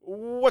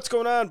What's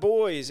going on,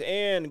 boys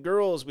and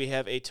girls? We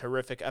have a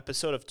terrific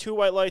episode of Two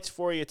White Lights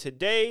for you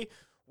today.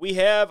 We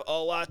have a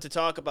lot to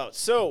talk about.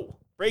 So,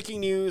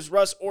 breaking news,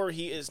 Russ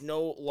Orhii is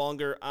no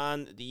longer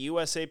on the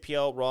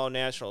USAPL Raw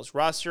Nationals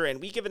roster, and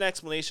we give an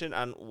explanation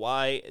on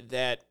why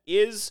that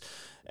is.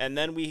 And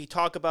then we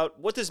talk about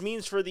what this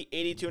means for the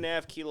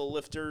 82.5 kilo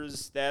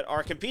lifters that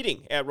are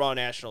competing at Raw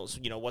Nationals.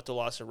 You know, what the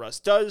loss of Russ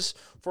does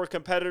for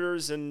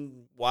competitors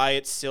and why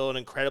it's still an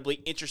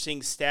incredibly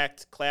interesting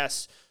stacked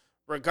class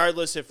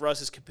regardless if Russ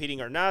is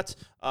competing or not.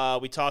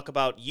 We talk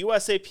about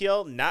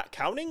USAPL not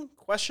counting, ?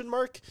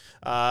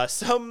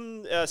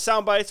 Some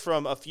sound bites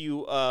from a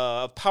few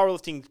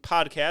powerlifting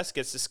podcasts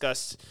gets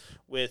discussed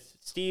with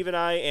Steve and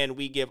I, and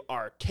we give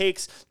our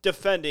takes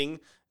defending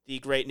the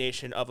great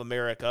nation of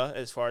America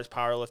as far as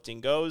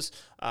powerlifting goes.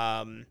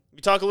 We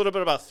talk a little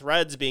bit about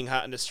threads being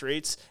hot in the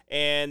streets,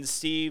 and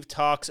Steve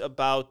talks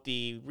about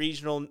the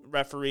regional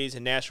referees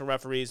and national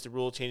referees, the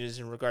rule changes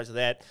in regards to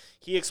that.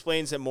 He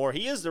explains it more.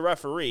 He is the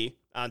referee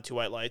on Two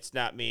White Lights,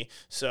 not me,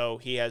 so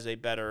he has a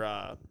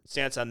better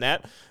stance on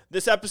that.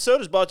 This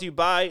episode is brought to you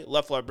by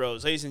Left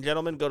Bros. Ladies and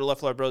gentlemen, go to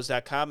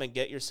leftbros.com and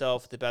get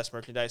yourself the best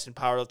merchandise in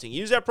powerlifting.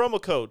 Use that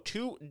promo code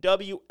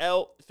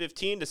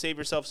 2WL15 to save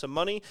yourself some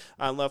money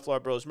on Left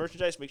Bros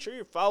merchandise. Make sure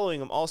you're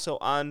following them also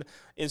on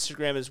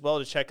Instagram as well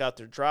to check out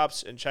their drops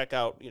and check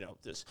out,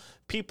 this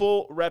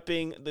people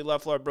repping the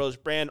Left Bros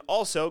brand.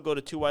 Also, go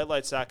to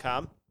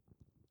twowhitelights.com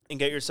and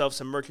get yourself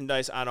some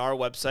merchandise on our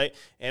website.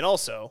 And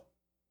also,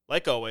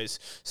 like always,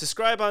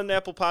 subscribe on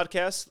Apple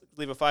Podcasts,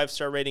 leave a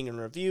 5-star rating and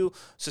review.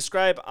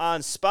 Subscribe on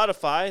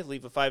Spotify,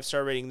 leave a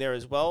 5-star rating there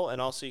as well.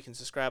 And also you can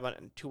subscribe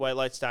on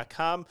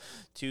twowhitelights.com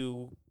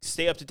to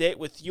stay up to date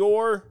with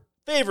your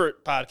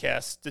favorite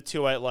podcast, the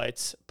Two White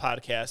Lights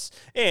podcast.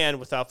 And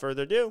without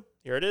further ado,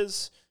 here it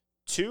is,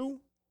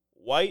 Two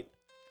White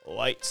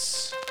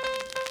Lights.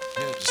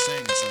 Yeah, just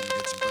saying something to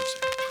get some pussy.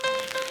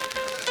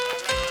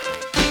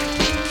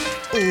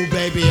 Oh,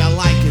 baby, I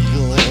like it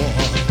raw.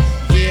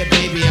 Yeah,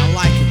 baby, I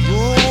like it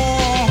raw.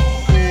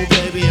 Oh,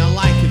 baby, I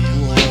like it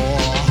raw.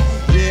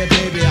 Yeah,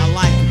 baby, I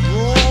like it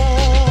raw.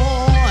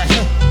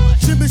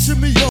 Shimmy,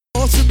 shimmy,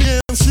 y'all,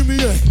 shimmy, shimmy,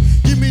 yeah.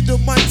 Give me the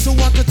mic so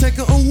I can take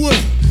it away.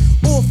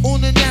 Off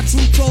on the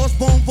natural charge,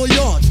 bon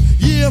voyage.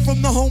 Yeah,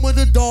 from the home of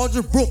the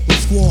Dodger Brooklyn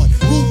squad.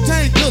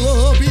 Wu-Tang Killer,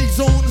 hubby's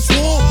on the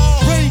swarm.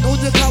 Rain on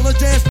your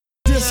college ass,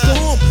 this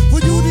storm. For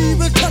you to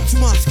even touch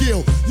my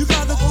skill, you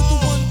gotta go to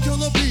one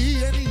killer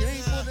bee, and he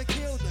ain't gonna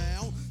kill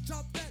down.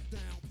 Chop that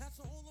down, pass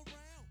it all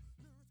around.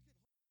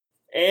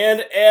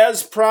 And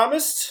as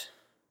promised,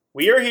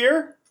 we are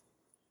here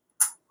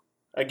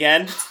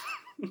again.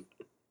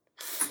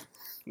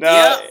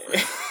 No,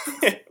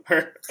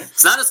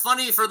 It's not as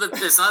funny for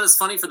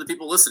the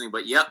people listening,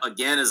 but yep,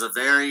 again is a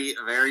very,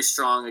 very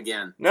strong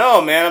again.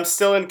 No, man, I'm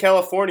still in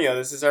California.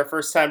 This is our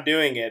first time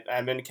doing it.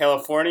 I'm in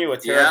California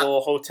with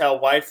terrible hotel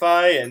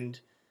Wi-Fi, and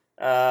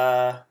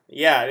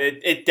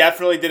it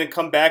definitely didn't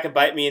come back and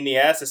bite me in the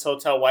ass. This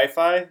hotel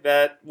Wi-Fi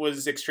that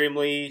was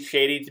extremely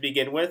shady to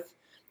begin with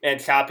and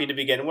choppy to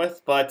begin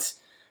with, but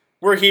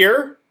we're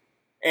here.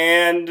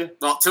 And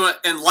well, to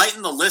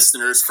enlighten the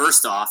listeners,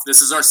 first off,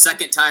 this is our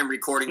second time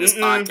recording this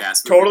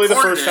podcast. Totally the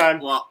first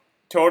time.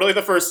 Totally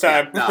the first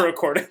time we're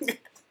recording.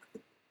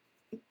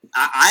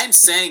 I'm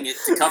saying it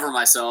to cover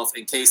myself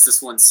in case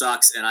this one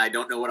sucks and I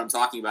don't know what I'm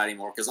talking about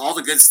anymore, because all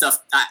the good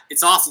stuff,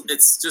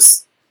 it's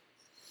just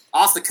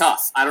off the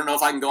cuff. I don't know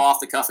if I can go off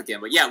the cuff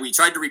again. But yeah, we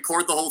tried to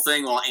record the whole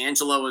thing while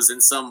Angelo was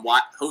in some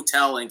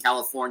hotel in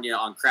California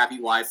on crappy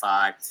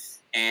Wi-Fi,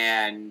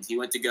 and he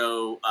went to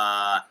go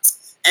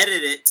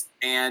edit it,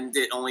 and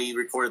it only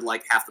recorded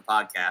like half the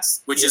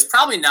podcast, which is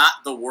probably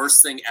not the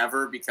worst thing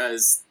ever,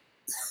 because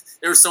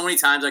there were so many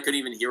times I couldn't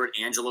even hear what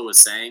Angela was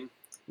saying,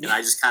 and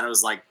I just kind of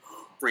was like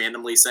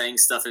randomly saying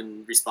stuff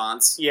in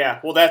response. Yeah,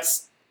 well,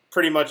 that's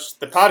pretty much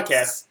the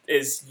podcast,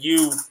 is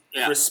you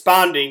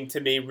responding to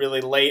me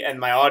really late and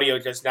my audio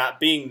just not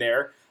being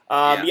there.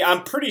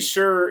 I'm pretty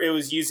sure it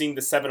was using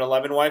the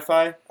 7-Eleven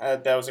Wi-Fi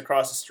that was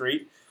across the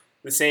street,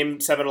 the same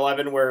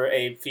 7-Eleven where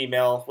a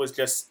female was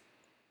just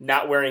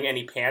not wearing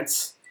any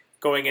pants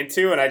going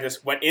into, and I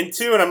just went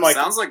into, and I'm like...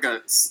 Sounds like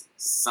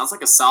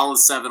a solid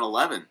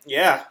 7-Eleven.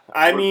 Yeah,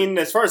 I mean,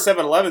 as far as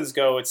 7-Elevens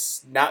go,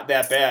 it's not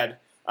that bad.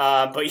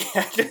 But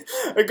yeah,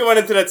 going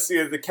into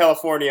the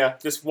California,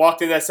 just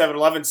walked in that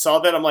 7-Eleven, saw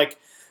that, I'm like,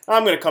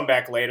 I'm going to come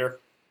back later.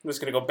 I'm just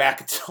going to go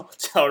back into the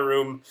hotel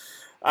room.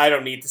 I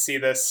don't need to see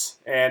this.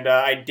 And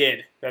I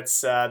did.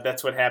 That's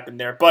what happened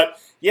there. But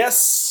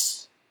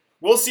yes,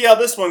 we'll see how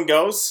this one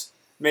goes.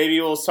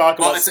 Maybe we'll talk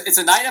about. Well, it's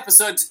a 9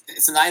 episode.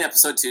 It's a 9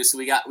 episode too. So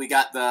we got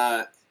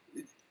the.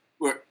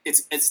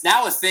 It's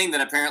now a thing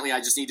that apparently I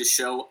just need to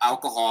show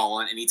alcohol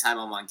on anytime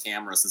I'm on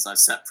camera, since I've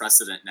set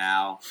precedent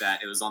now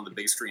that it was on the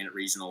big screen at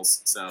regionals.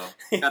 So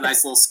got a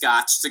nice little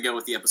scotch to go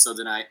with the episode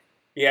tonight.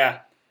 Yeah,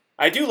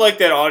 I do like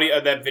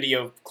that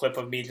video clip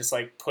of me just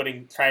like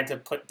trying to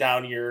put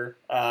down your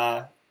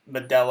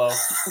Modelo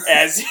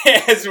as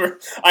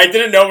I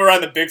didn't know we're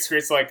on the big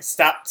screen. So like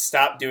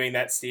stop doing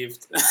that, Steve.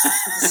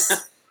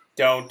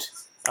 Don't.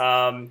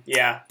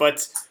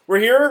 But we're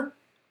here.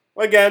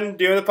 again,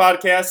 doing the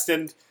podcast,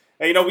 and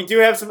we do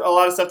have a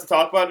lot of stuff to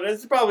talk about.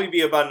 This will probably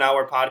be about an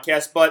hour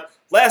podcast, but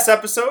last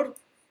episode,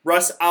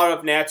 Russ out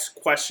of Nats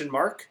question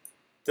mark.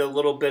 The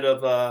little bit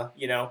of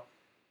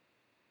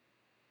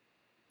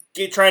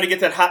trying to get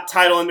that hot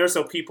title in there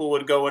so people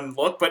would go and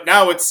look, but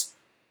now it's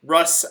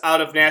Russ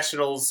out of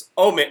Nationals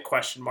omit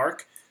question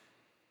mark.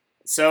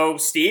 So,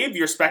 Steve,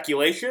 your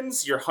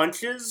speculations, your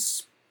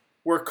hunches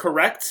were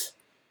correct.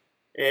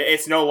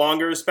 It's no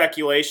longer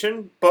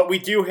speculation, but we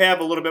do have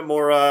a little bit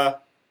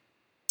more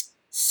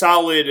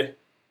solid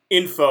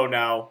info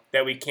now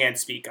that we can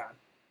speak on.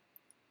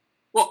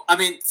 Well, I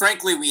mean,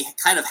 frankly, we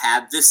kind of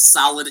had this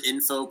solid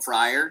info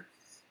prior,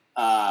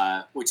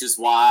 which is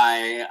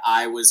why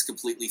I was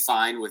completely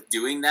fine with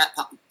doing that,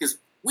 because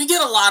we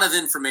get a lot of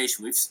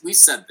information. We've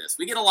said this.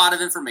 We get a lot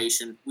of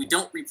information. We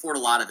don't report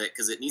a lot of it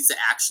because it needs to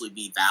actually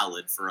be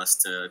valid for us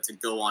to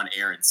go on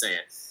air and say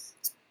it.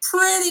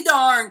 Pretty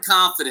darn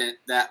confident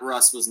that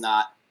Russ was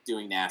not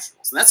doing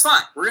nationals. And that's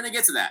fine. We're going to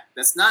get to that.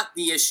 That's not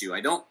the issue.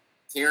 I don't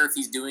care if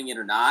he's doing it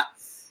or not.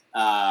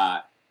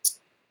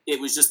 It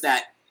was just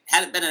that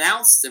hadn't been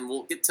announced, and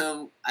we'll get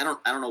to I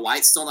don't know why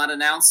it's still not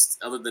announced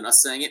other than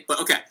us saying it. But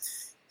okay,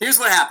 here's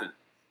what happened.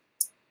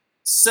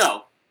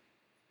 So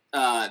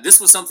this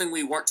was something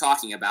we weren't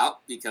talking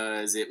about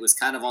because it was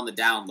kind of on the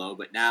down low,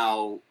 but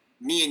now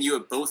me and you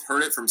have both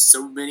heard it from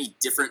so many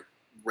different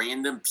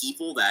random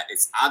people that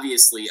it's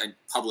obviously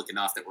public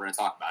enough that we're going to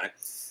talk about it.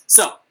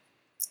 So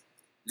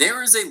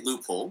there is a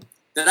loophole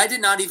that I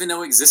did not even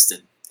know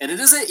existed, and it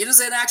is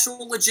an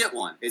actual legit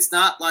one. It's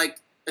not like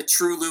a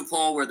true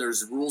loophole where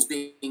there's rules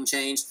being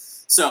changed.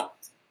 So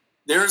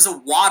there's a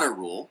water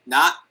rule,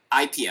 not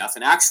IPF,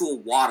 an actual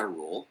water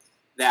rule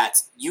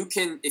that you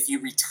can, if you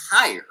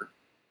retire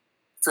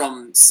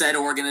from said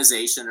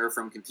organization or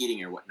from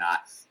competing or whatnot,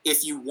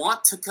 if you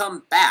want to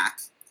come back,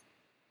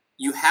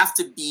 you have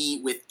to be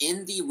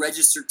within the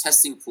registered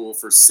testing pool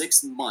for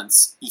 6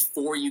 months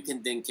before you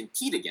can then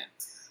compete again.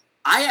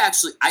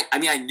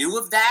 I knew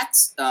of that.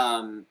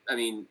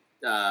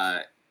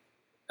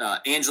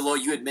 Angelo,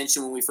 you had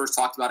mentioned when we first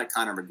talked about it,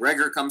 Conor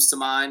McGregor comes to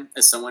mind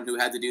as someone who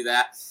had to do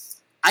that.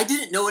 I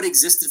didn't know it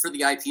existed for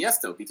the IPF,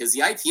 though, because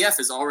the IPF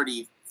is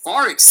already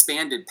far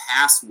expanded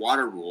past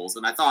water rules,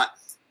 and I thought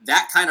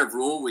that kind of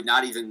rule would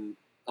not even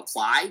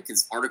apply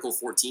because Article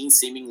 14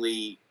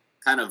 seemingly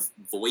kind of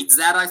voids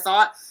that, I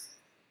thought.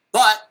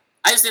 But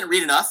I just didn't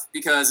read enough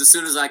because as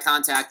soon as I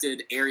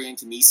contacted Arian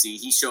Kamisi,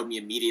 he showed me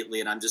immediately,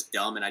 and I'm just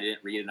dumb and I didn't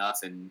read enough,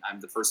 and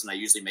I'm the person I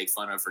usually make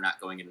fun of for not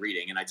going and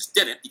reading, and I just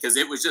didn't because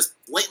it was just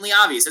blatantly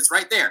obvious. It's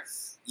right there.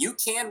 You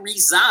can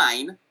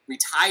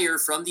retire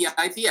from the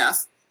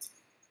IPF,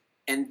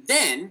 and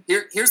then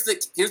here's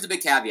the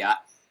big caveat.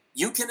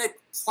 You can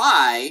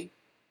apply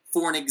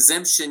for an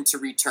exemption to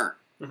return.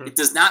 Mm-hmm. It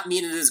does not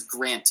mean it is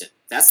granted.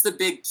 That's the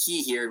big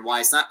key here and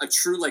why it's not a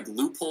true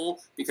loophole,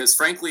 because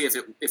frankly,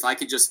 if I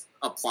could just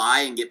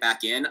apply and get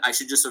back in, I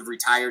should just have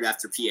retired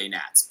after PA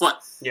Nats.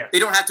 But They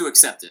don't have to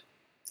accept it.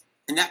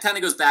 And that kind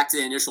of goes back to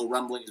the initial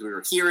rumblings we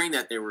were hearing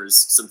that there was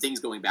some things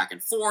going back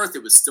and forth.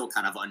 It was still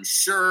kind of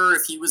unsure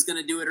if he was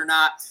going to do it or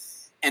not.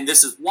 And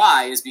this is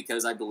why, is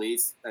because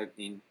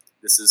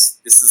this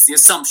is the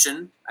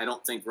assumption. I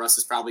don't think Russ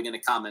is probably going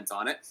to comment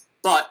on it.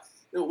 But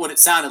what it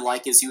sounded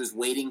like is he was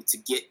waiting to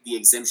get the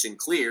exemption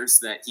cleared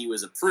so that he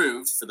was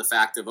approved for the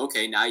fact of,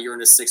 okay, now you're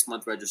in a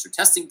 6-month registered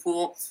testing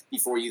pool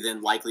before you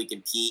then likely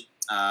compete.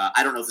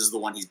 I don't know if this is the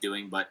one he's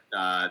doing, but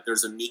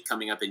there's a meet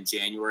coming up in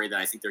January that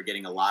I think they're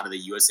getting a lot of the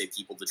USA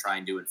people to try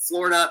and do in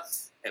Florida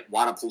at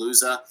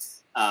Wadapalooza.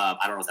 I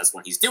don't know if that's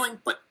what he's doing,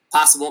 but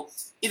possible.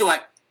 Either way,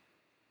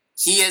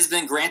 he has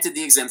been granted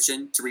the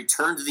exemption to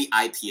return to the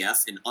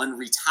IPF and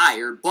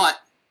unretire,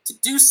 but to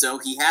do so,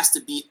 he has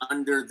to be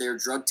under their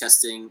drug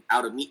testing,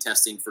 out of meat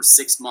testing for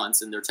 6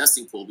 months in their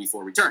testing pool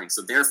before returning.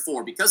 So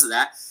therefore, because of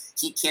that,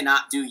 he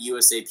cannot do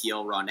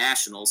USAPL Raw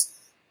Nationals,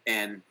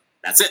 and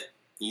that's it.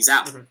 He's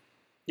out. Mm-hmm.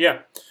 Yeah,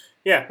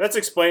 that's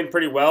explained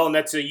pretty well, and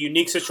that's a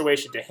unique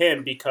situation to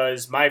him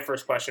because my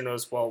first question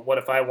was, well, what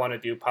if I want to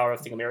do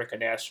Powerlifting America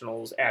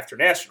Nationals after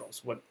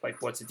Nationals?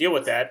 What's the deal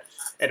with that?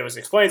 And it was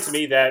explained to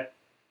me that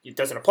it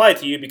doesn't apply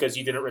to you because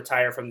you didn't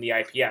retire from the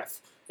IPF.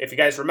 If you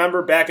guys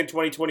remember, back in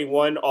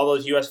 2021, all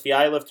those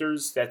USVI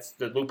lifters, that's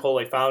the loophole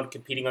they found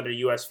competing under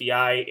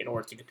USVI in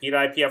order to compete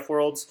at IPF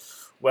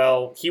Worlds.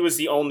 Well, he was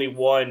the only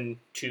one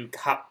to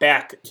hop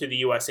back to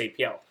the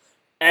USAPL.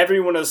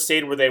 Everyone else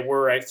stayed where they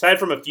were, aside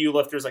from a few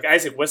lifters like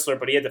Isaac Whistler,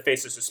 but he had to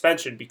face a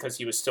suspension because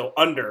he was still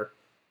under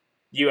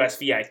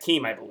USVI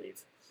team, I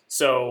believe.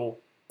 So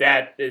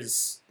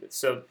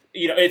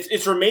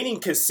it's remaining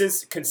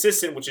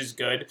consistent, which is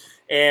good.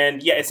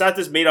 And yeah, it's not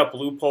this made up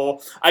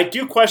loophole. I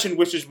do question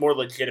which is more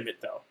legitimate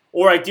though,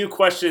 or I do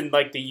question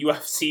the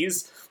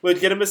UFC's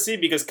legitimacy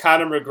because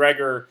Conor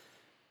McGregor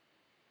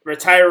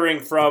retiring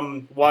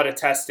from WADA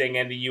testing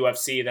and the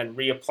UFC, then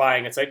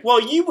reapplying. It's like,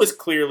 well, you was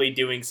clearly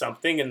doing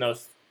something in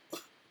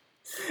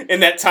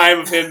that time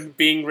of him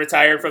being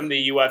retired from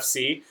the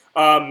UFC.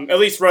 At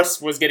least Russ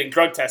was getting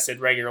drug tested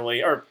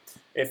regularly, or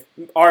if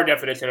our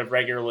definition of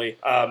regularly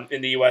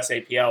in the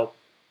USAPL.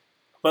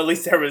 But at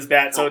least there was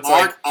that. So it's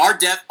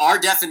our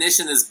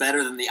definition is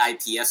better than the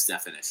IPF's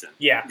definition.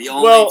 Yeah. The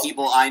only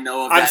people I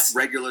know of that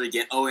regularly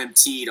get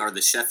OMT'd are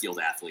the Sheffield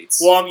athletes.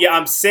 Well,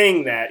 I'm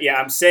saying that. Yeah,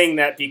 I'm saying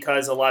that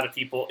because a lot of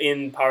people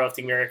in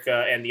Powerlifting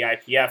America and the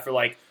IPF are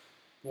like,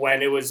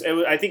 when it was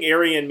I think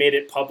Arian made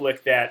it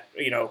public that,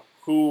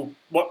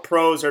 what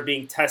pros are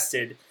being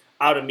tested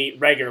out of meet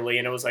regularly,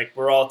 and it was like,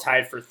 we're all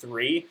tied for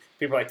 3.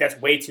 People are like,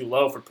 that's way too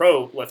low for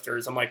pro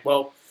lifters. I'm like,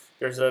 well,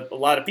 there's a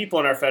lot of people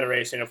in our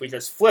federation. If we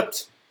just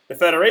flipped the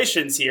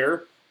federations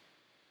here,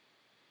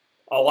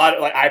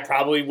 I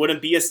probably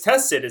wouldn't be as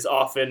tested as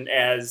often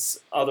as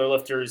other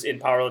lifters in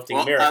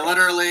Powerlifting America.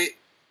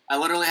 I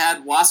literally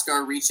had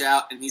Waskar reach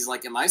out, and he's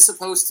like, am I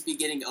supposed to be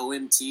getting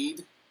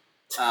OMT'd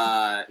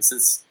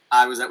since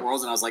I was at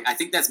Worlds? And I was like, I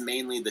think that's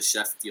mainly the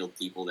Sheffield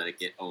people that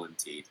get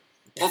OMT'd.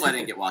 Hopefully I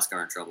didn't get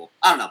Waskar in trouble.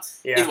 I don't know.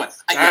 Yeah. Anyway,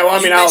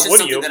 how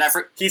would you?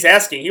 He's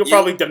asking. He'll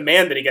probably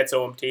demand that he gets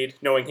OMT'd,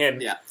 knowing him.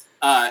 Yeah.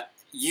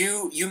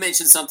 You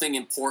mentioned something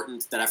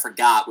important that I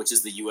forgot, which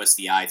is the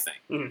USVI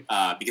thing.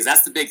 Because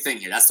that's the big thing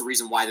here. That's the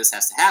reason why this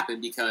has to happen,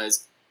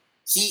 because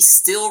he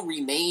still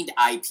remained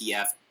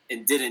IPF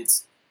and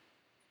didn't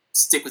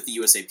stick with the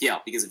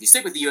USAPL. Because if you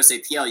stick with the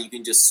USAPL, you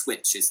can just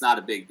switch. It's not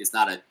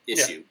an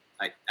issue.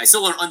 Yeah. I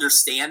still don't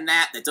understand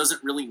that. That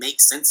doesn't really make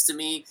sense to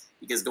me,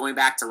 because going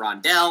back to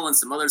Rondell and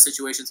some other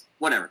situations,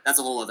 whatever. That's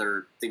a whole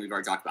other thing we've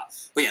already talked about.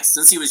 But yes,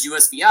 since he was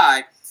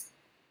USVI,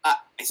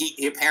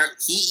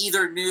 he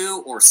either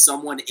knew or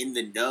someone in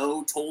the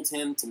know told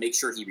him to make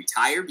sure he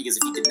retired, because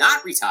if he did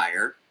not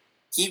retire,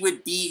 he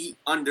would be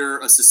under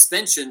a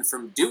suspension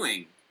from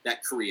doing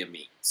that Korea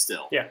meet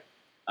still. Yeah.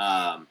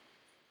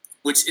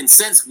 Which in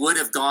sense would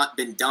have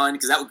been done,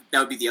 because that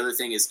would be the other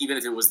thing, is even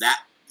if it was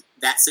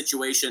that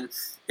situation,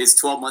 his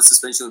 12-month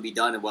suspension would be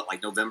done in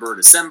November or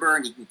December,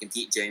 and he can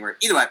compete in January.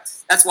 Either way,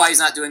 that's why he's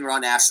not doing Raw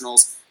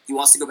Nationals. He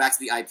wants to go back to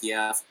the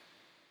IPF.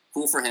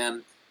 Cool for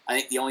him. I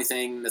think the only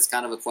thing that's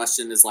kind of a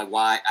question is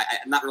why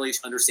I'm not really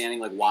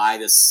understanding why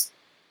he's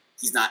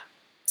not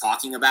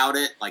talking about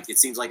it. It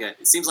seems like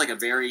a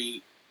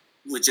very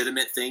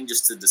legitimate thing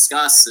just to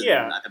discuss. And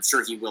yeah. I'm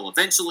sure he will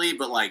eventually,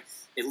 but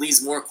it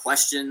leaves more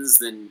questions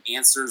than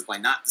answers by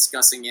not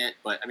discussing it.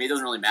 But it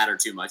doesn't really matter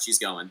too much. He's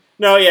going.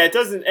 No, yeah, it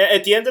doesn't.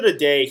 At the end of the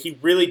day, he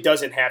really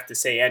doesn't have to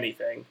say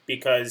anything,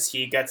 because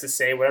he gets to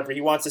say whatever he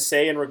wants to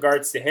say in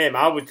regards to him.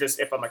 I would just,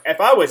 if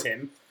I was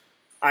him,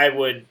 I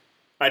would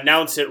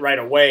announce it right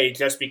away,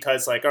 just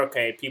because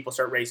okay, people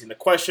start raising the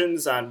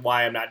questions on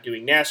why I'm not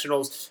doing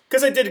nationals,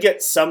 because I did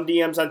get some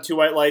DMs on Two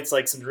White Lights,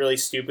 some really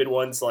stupid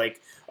ones,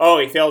 oh,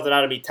 he failed an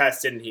out-of-meet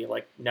test, didn't he?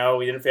 No,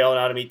 he didn't fail an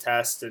out-of-meet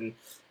test. And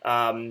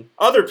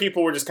other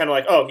people were just kind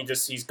of oh,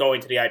 he's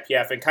going to the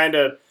IPF, and kind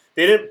of,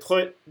 they didn't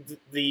put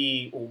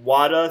the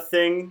WADA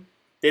thing,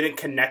 they didn't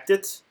connect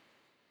it,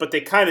 but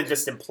they kind of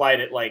just implied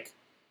it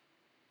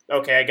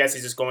okay, I guess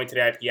he's just going to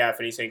the IPF,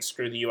 and he's saying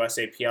screw the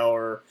USAPL,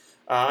 or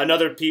a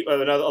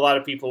lot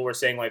of people were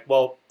saying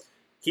well,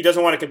 he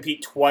doesn't want to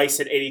compete twice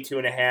at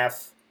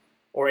 82.5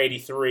 or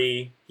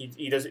 83.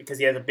 He doesn't, because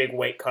he has a big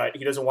weight cut.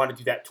 He doesn't want to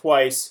do that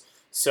twice,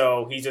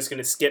 so he's just going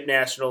to skip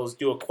nationals,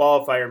 do a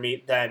qualifier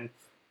meet, then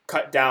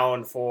cut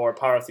down for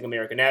Powerlifting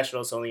America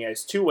Nationals. So only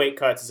has 2 weight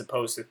cuts as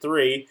opposed to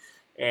 3.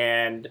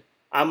 And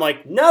I'm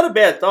not a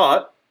bad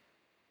thought,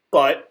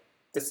 but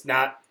that's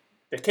not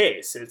the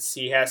case.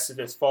 He has to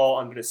just fall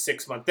under the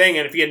 6-month thing,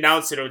 and if he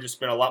announced it, it would have just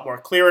been a lot more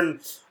clear, and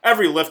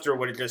every lifter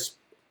would have just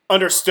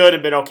understood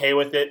and been okay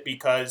with it,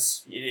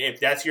 because if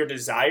that's your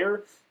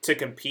desire to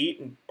compete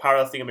in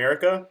Powerlifting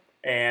America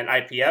and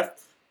IPF,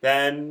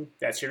 then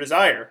that's your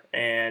desire,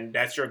 and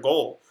that's your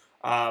goal.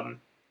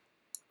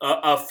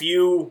 A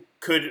few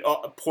could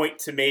point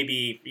to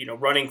maybe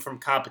running from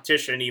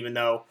competition, even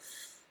though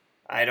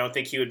I don't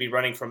think he would be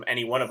running from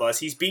any one of us.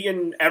 He's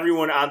beaten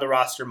everyone on the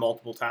roster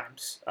multiple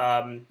times,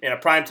 in a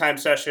primetime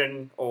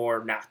session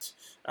or not.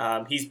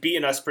 He's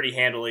beaten us pretty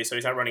handily, so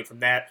he's not running from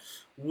that.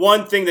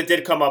 One thing that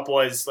did come up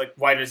was,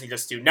 why doesn't he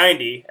just do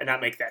 90 and not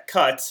make that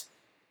cut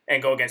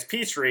and go against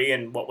Petrie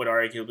in what would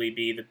arguably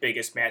be the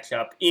biggest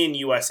matchup in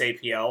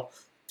USAPL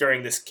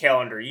during this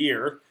calendar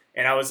year?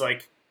 And I was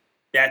like,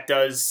 that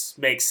does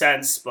make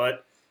sense,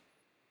 but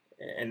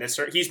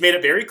he's made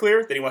it very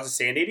clear that he wants to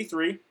stay in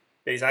 83,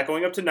 that he's not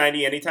going up to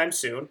 90 anytime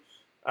soon.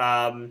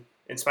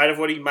 In spite of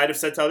what he might have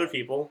said to other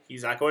people,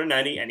 he's not going to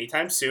 90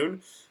 anytime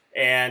soon.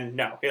 And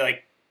no,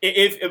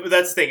 if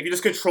that's the thing, if you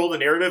just control the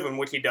narrative and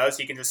what he does,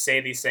 he can just say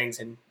these things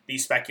and the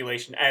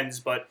speculation ends.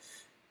 But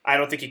I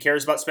don't think he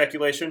cares about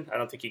speculation. I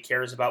don't think he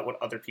cares about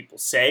what other people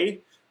say.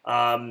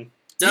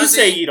 You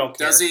say you don't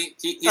care. Does he?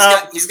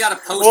 He's got a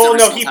post. Well,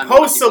 no, he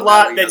posts a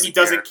lot that he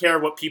doesn't care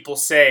what people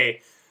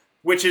say,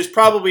 which is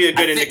probably a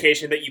good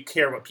indication that you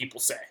care what people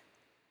say.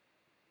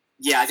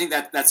 Yeah, I think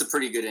that's a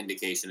pretty good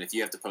indication if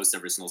you have to post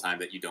every single time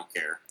that you don't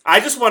care.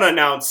 I just want to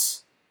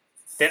announce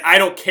that I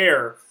don't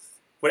care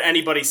what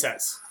anybody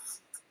says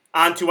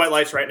on Two White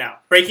Lights right now.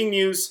 Breaking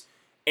news,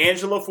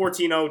 Angelo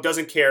Fortino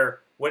doesn't care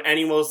what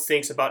anyone else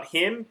thinks about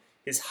him,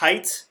 his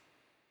height,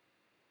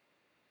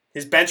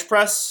 his bench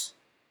press.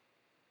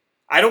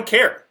 I don't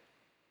care.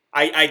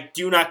 I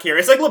do not care.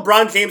 It's like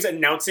LeBron James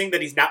announcing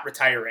that he's not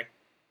retiring.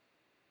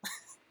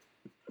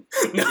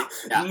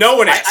 No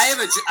one is.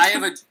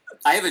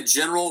 I have a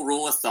general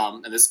rule of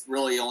thumb, and this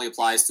really only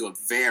applies to a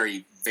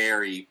very,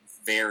 very,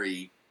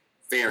 very,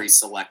 very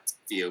select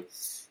few.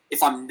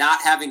 If I'm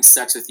not having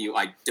sex with you,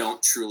 I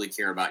don't truly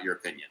care about your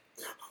opinion.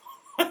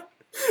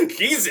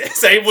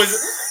 Jesus,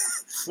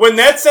 when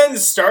that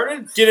sentence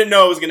started, didn't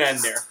know it was going to end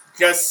there.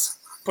 Just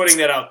putting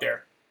that out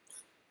there.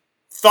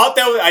 Thought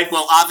that was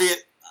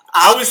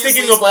I was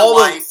thinking of all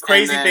the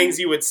crazy things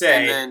you would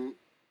say. And then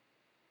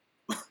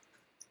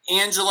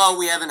Angelo,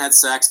 we haven't had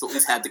sex, but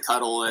we've had to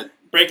cuddle at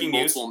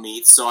multiple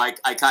meets. So I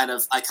kind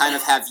of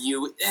have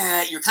you.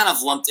 You're kind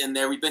of lumped in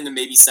there. We've been to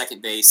maybe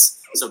second base.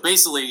 So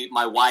basically,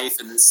 my wife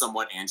and then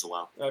somewhat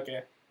Angelo.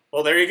 Okay.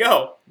 Well, there you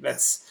go.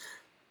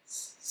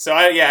 So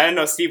I didn't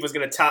know Steve was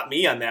going to top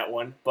me on that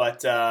one,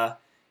 but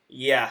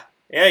yeah,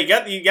 you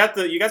got the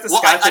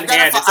scotch in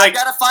hand. It's like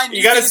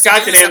you got a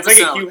scotch in hand. It's like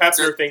a Hugh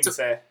Hefner thing to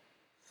say.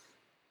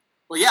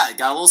 Well, yeah, I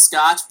got a little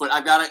scotch, but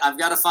I've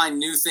got to find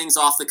new things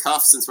off the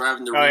cuff since we're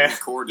having to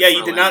re-record. Yeah,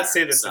 you did not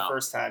say this the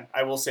first time.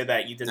 I will say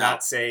that you did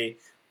not say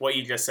what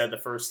you just said the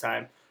first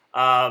time.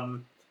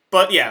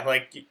 But yeah,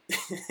 it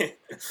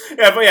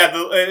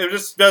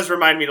just does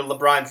remind me of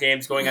LeBron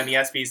James going on the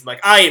ESPYs and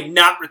like, I am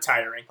not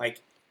retiring.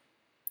 Like,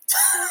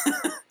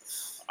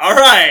 all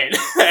right.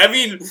 I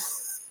mean,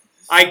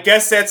 I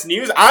guess that's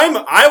news.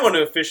 I want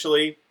to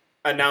officially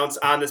announce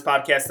on this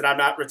podcast that I'm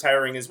not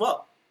retiring as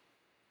well.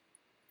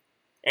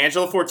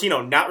 Angelo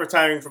Fortino not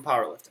retiring from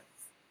powerlifting.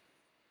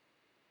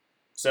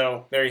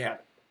 So there you have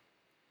it.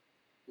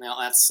 Well,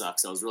 that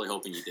sucks. I was really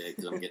hoping you did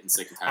because I'm getting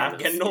sick and tired of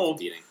getting old.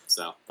 competing.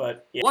 So,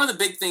 but yeah. One of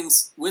the big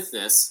things with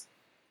this,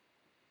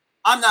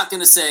 I'm not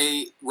going to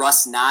say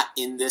Russ not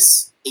in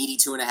this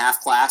 82.5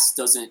 class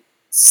doesn't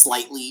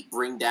slightly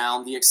bring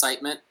down the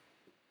excitement,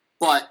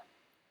 but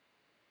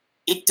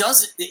it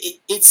doesn't.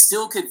 It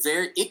still could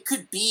it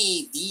could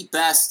be the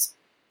best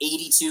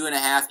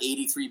 82.5,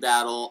 83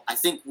 battle I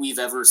think we've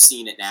ever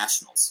seen at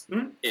Nationals.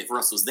 Mm-hmm. If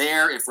Russ was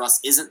there, if Russ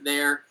isn't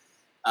there.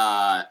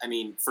 I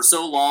mean, for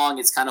so long,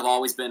 it's kind of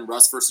always been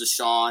Russ versus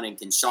Sean, and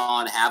can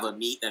Sean have a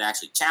meet that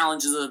actually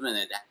challenges him and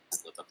it has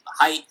to live up to the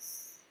height?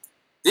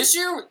 This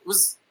year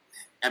was,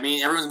 I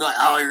mean, everyone's going to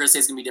be like, oh, you're going to say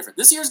it's going to be different.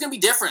 This year is going to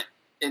be different,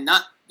 and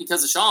not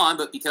because of Sean,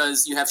 but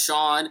because you have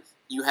Sean,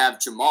 you have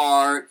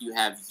Jamar, you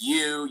have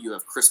you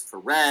have Chris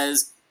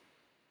Perez,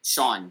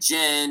 Sean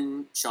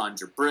Jin, Sean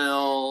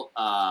Jabril,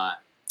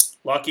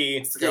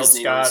 Lucky,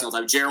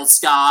 Gerald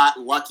Scott,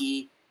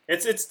 Lucky.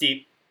 It's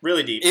deep,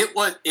 really deep.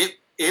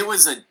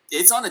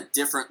 It's on a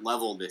different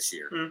level this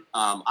year.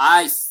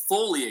 I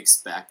fully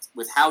expect,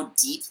 with how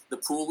deep the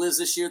pool is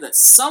this year, that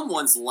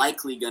someone's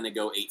likely going to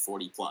go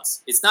 840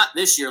 plus. It's not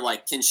this year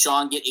like, can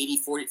Sean get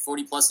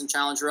 40 plus and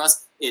challenge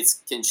Russ?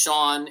 It's can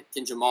Sean,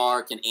 can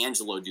Jamar, can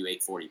Angelo do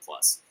 840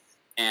 plus?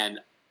 And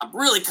I'm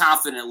really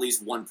confident at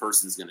least one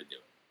person's going to do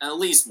it. At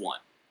least one.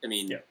 I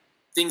mean,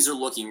 Things are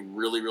looking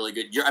really, really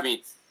good.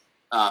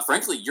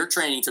 Frankly, your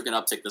training took an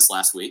uptick this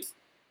last week.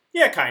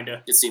 Yeah, kind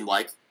of. It seemed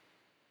like.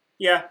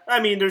 Yeah,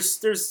 I mean, there's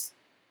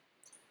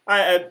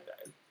the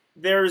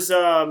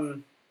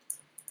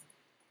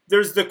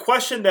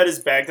question that is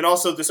begged, and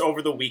also just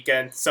over the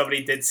weekend,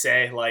 somebody did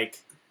say like,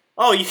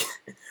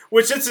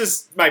 which this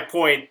is my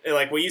point.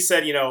 Like what you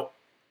said,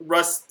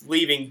 Russ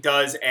leaving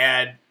does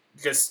add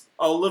just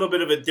a little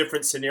bit of a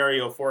different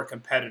scenario for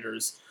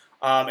competitors,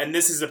 and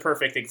this is a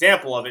perfect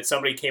example of it.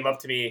 Somebody came up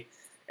to me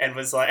and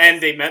was like,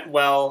 and they meant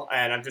well,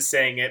 and I'm just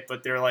saying it,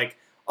 but they're like,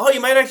 oh, you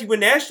might actually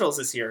win nationals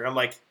this year, and I'm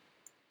like,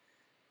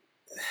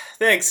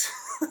 thanks.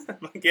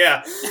 Like,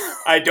 yeah,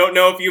 I don't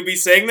know if you'd be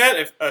saying that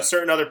if a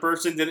certain other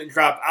person didn't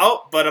drop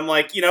out, but I'm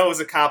like, it was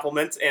a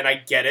compliment, and I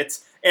get it.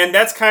 And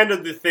that's kind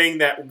of the thing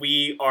that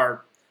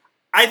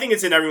I think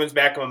it's in everyone's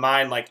back of my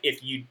mind, like,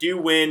 if you do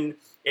win,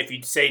 if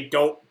you say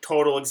don't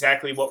total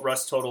exactly what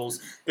Russ totals,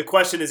 the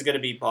question is going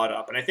to be brought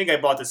up. And I think I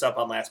brought this up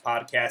on last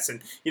podcast,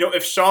 and,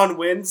 if Sean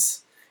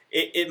wins,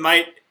 it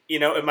might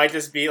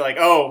just be like,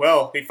 oh,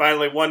 well, he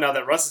finally won now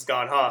that Russ is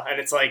gone, huh? And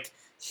it's like,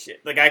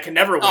 shit, the guy can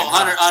never win.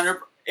 100%.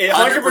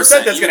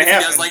 100% that's going to happen. If he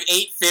does like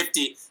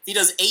 850, if he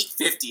does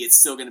 850, it's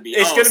still going to be.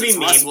 It's going to be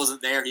Russ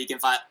wasn't there. He can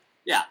find.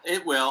 Yeah,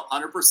 it will.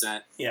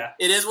 100%. Yeah,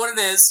 it is what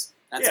it is.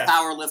 That's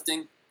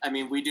powerlifting. I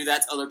mean, we do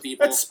that to other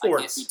people. That's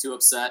sports. I can't be too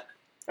upset.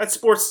 That's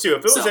sports too. If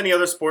it was any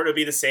other sport, it would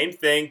be the same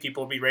thing.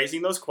 People would be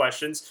raising those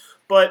questions.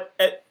 But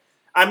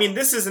I mean,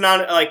 this is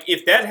not like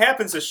if that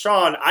happens to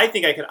Sean. I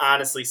think I can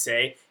honestly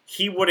say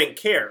he wouldn't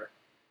care.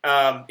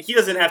 He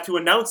doesn't have to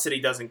announce that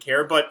he doesn't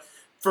care, but.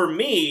 For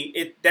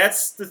me,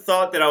 that's the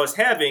thought that I was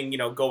having,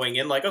 going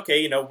in, like,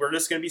 okay, we're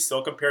just going to be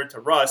still compared to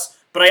Russ,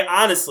 but I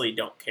honestly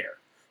don't care.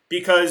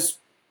 Because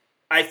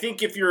I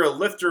think if you're a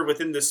lifter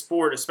within the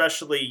sport,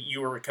 especially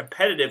you are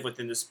competitive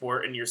within the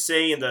sport, and you're,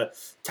 say, in the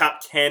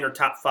top 10 or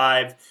top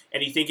 5,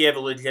 and you think you have a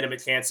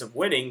legitimate chance of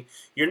winning,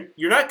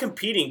 you're not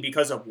competing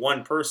because of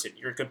one person.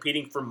 You're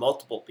competing for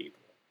multiple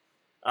people.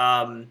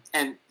 And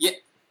yeah,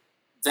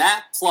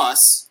 that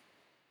plus,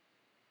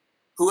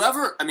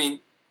 whoever, I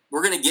mean,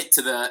 we're going to get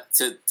to the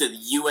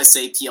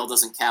USAPL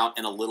doesn't count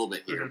in a little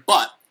bit here, Mm-hmm.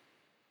 but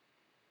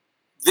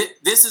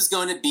this is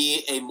going to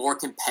be a more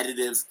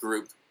competitive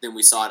group than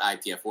we saw at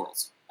IPF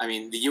Worlds. I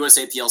mean, the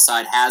USAPL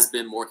side has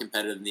been more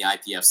competitive than the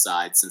IPF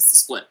side since the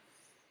split.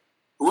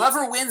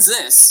 Whoever wins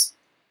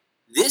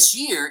this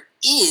year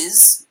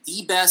is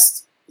the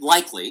best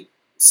likely,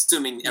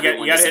 assuming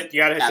everyone you gotta doesn't hit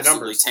the absolutely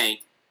numbers.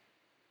 tank.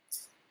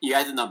 You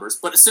got the numbers,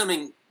 but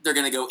assuming they're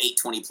going to go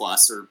 820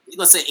 plus, or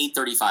let's say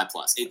 835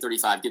 plus.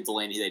 835, give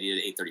Delaney that he did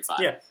 835.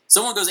 Yeah.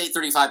 Someone goes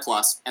 835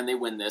 plus, and they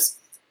win this.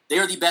 They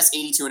are the best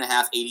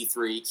 82.5,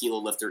 83 kilo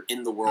lifter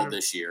in the world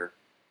this year.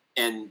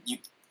 And you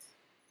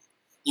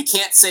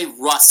can't say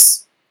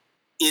Russ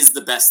is the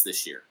best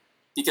this year.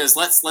 Because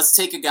let's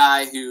take a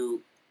guy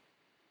who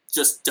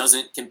just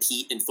doesn't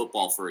compete in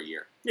football for a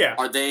year. Yeah.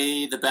 Are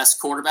they the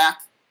best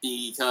quarterback?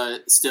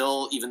 Because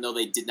still, even though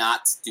they did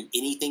not do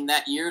anything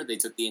that year, they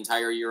took the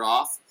entire year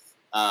off.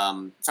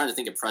 I'm trying to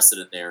think of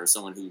precedent there,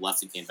 someone who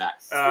left and came back.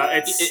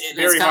 It's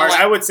very hard.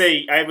 I would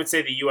say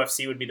the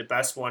UFC would be the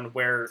best one,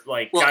 where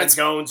John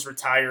Jones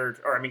retired,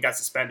 got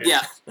suspended.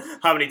 Yeah.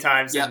 How many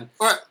times? Yeah.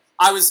 Or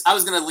I was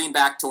going to lean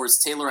back towards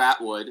Taylor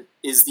Atwood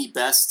is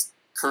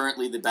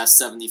currently the best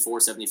 74,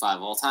 75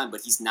 of all time,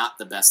 but he's not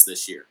the best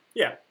this year.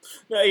 Yeah.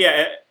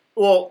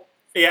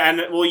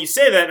 You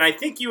say that, and I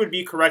think you would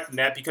be correct in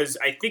that, because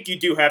I think you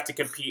do have to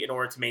compete in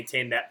order to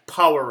maintain that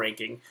power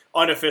ranking.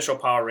 Unofficial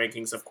power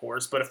rankings, of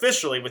course, but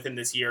officially within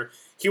this year,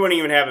 he wouldn't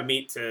even have a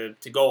meet to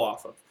go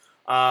off of.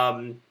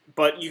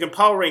 But you can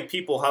power rank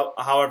people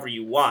however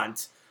you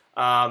want.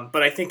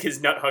 But I think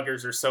his nut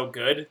huggers are so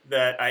good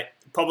that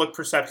public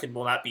perception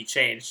will not be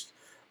changed.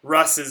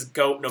 Russ is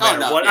GOAT no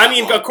matter what.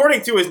 Yeah,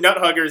 according to his nut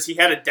huggers, he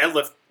had a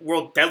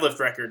world deadlift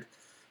record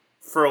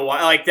for a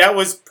while. That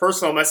was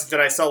personal message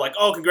that I saw,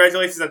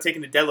 congratulations on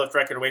taking the deadlift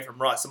record away from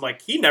Russ. I'm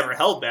he never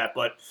held that,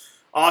 but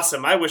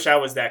awesome. I wish I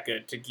was that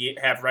good to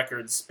have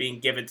records being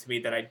given to me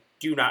that I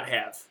do not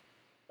have.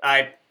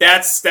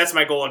 That's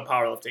my goal in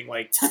powerlifting.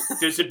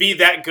 Just to be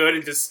that good,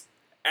 and just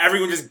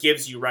everyone just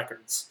gives you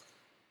records.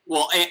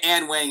 Well,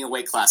 and weighing a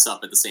weight class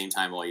up at the same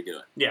time while you do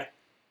it. Yeah,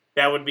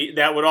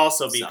 that would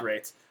also be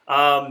great.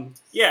 There's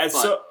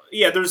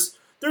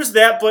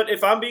that. But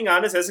if I'm being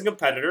honest, as a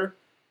competitor,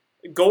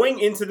 going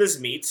into this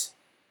meet,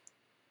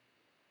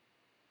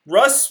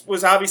 Russ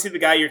was obviously the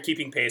guy you're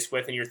keeping pace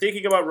with, and you're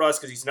thinking about Russ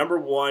because he's number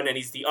one, and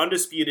he's the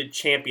undisputed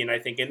champion, I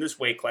think, in this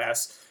weight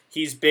class.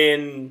 He's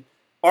been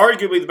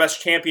arguably the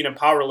best champion in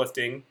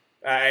powerlifting.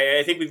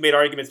 I think we've made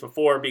arguments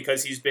before,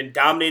 because he's been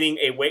dominating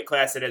a weight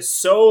class that has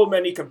so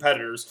many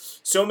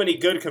competitors, so many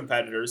good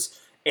competitors,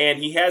 and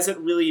he hasn't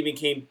really even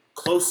came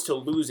close to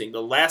losing.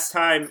 The last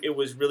time it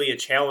was really a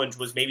challenge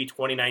was maybe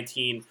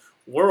 2019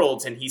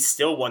 Worlds, and he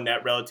still won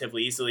that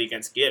relatively easily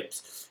against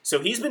Gibbs. So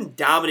he's been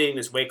dominating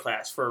this weight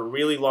class for a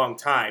really long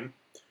time.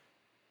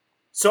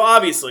 So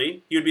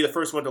obviously, he would be the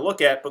first one to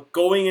look at, but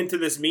going into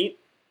this meet,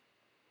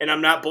 and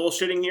I'm not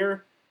bullshitting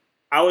here,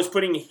 I was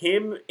putting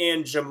him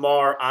and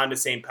Jamar on the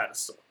same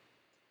pedestal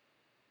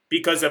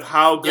because of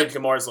how good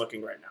Jamar's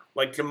looking right now.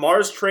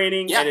 Jamar's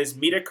training and his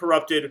meet at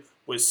Corrupted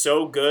was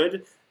so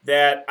good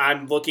that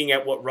I'm looking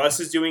at what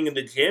Russ is doing in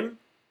the gym,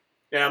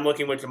 and I'm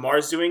looking at what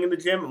Jamar's doing in the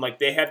gym. I'm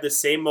they have the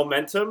same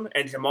momentum,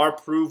 and Jamar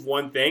proved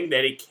one thing,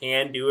 that he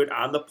can do it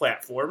on the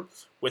platform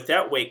with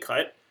that weight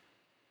cut.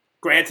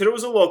 Granted, it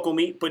was a local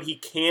meet, but he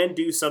can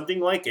do something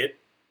like it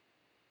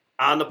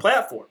on the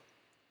platform.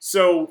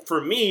 So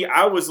for me,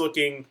 I was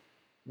looking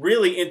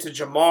really into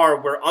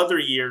Jamar, where other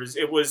years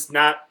it was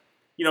not,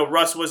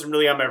 Russ wasn't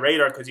really on my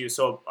radar because he was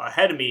so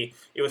ahead of me.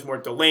 It was more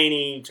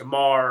Delaney,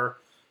 Jamar,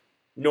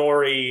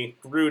 Nori,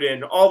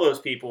 Gruden, all those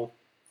people.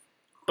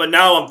 But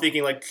now I'm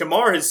thinking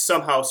Jamar has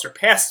somehow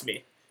surpassed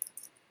me,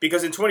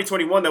 because in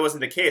 2021 that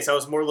wasn't the case. I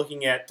was more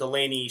looking at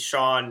Delaney,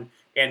 Sean,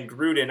 and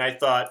Gruden. I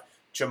thought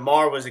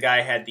Jamar was the guy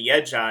I had the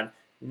edge on.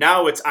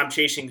 Now I'm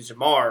chasing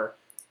Jamar,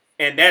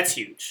 and that's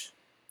huge.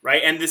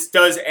 Right, and this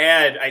does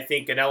add, I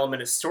think, an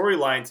element of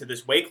storyline to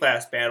this weight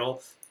class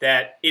battle,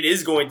 that it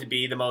is going to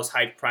be the most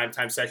hyped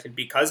primetime session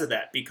because of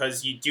that,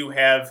 because you do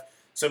have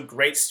some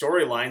great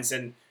storylines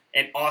and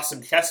an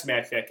awesome chess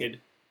match that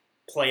could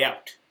play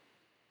out.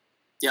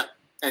 Yep,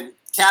 and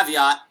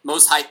caveat,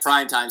 most hyped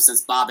primetime since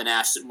Bob and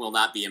Ashton will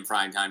not be in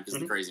primetime because of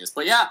the craziness.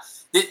 But yeah,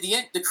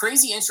 the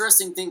crazy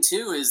interesting thing,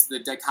 too, is the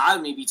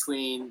dichotomy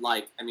between,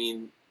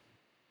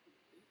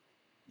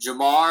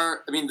 Jamar,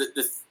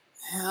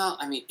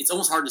 it's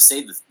almost hard to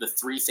say the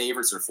three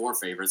favorites or four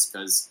favorites,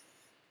 because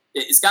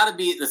it's got to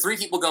be the three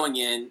people going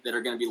in that are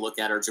going to be looked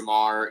at are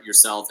Jamar,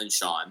 yourself, and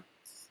Sean. And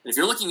if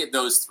you're looking at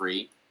those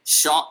three,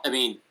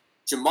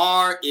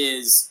 Jamar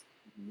is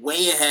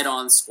way ahead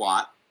on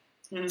squat.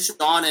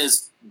 Sean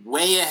is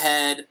way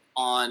ahead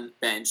on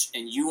bench,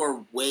 and you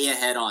are way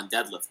ahead on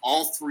deadlift.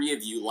 All three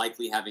of you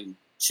likely having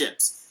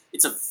chips.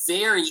 It's a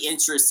very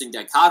interesting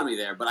dichotomy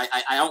there, but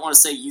I don't want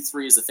to say you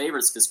three as the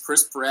favorites, because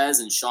Chris Perez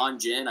and Sean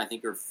Jin, I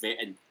think,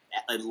 and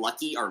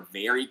Lucky are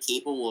very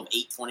capable of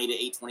 820 to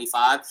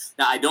 825.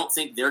 Now, I don't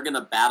think they're going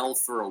to battle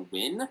for a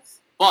win,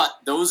 but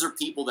those are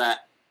people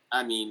that,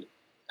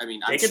 I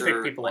mean, They I'm can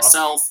sure pick people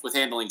myself with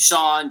handling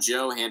Sean,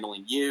 Joe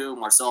handling you,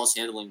 Marcel's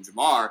handling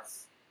Jamar.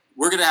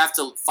 We're going to have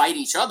to fight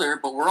each other,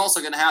 but we're also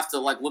going to have to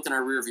like look in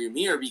our rearview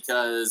mirror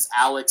because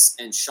Alex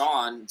and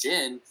Sean,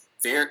 Jen,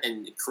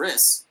 and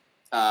Chris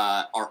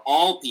are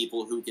all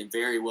people who can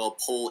very well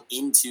pull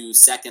into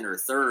second or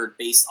third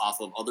based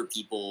off of other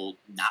people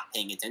not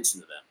paying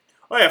attention to them.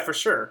 Oh, yeah, for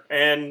sure.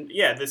 And,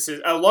 yeah, this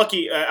is a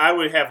Lucky. I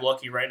would have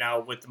Lucky right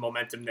now with the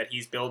momentum that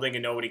he's building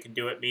and nobody can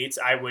do it meets.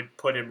 I would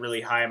put him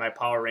really high in my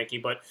power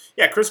ranking. But,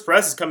 yeah, Chris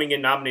Perez is coming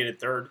in nominated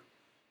third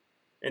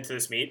into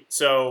this meet.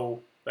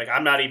 So, like,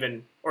 I'm not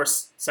even – or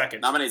second.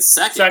 Nominated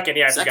second? Second,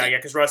 yeah, I second. forgot. Yeah,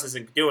 because Russ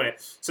isn't doing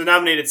it. So,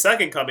 nominated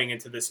second coming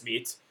into this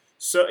meet.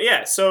 So,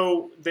 yeah,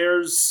 so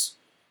there's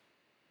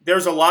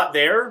a lot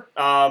there.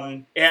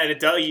 And it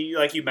does,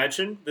 like you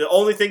mentioned, the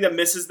only thing that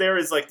misses there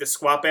is like the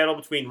squat battle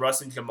between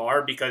Russ and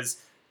Jamar, because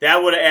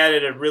that would have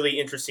added a really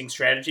interesting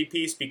strategy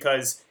piece,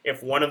 because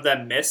if one of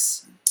them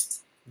miss,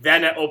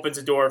 then it opens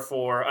a door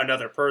for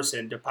another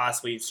person to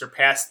possibly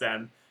surpass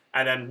them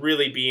and then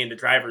really be in the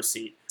driver's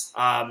seat.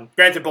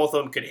 Granted, both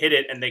of them could hit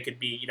it and they could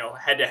be,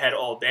 head-to-head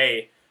all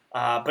day.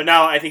 But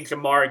now I think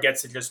Jamar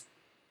gets to just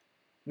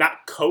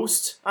not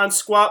coast on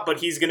squat, but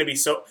he's going to be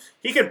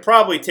he could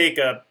probably take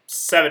a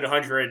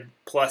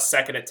 700-plus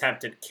second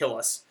attempt and kill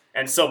us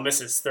and still miss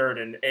his third,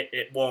 and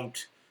it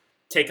won't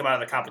take him out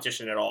of the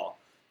competition at all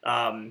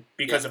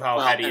because of how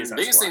heady he is on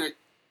squat.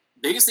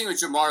 Biggest thing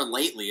with Jamar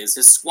lately is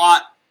his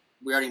squat,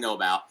 we already know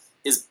about.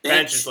 His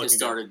bench has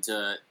started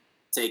to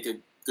take a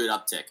good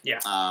uptick. Yeah.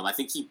 I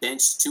think he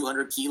benched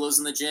 200 kilos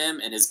in the gym,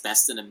 and his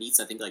best in the meets,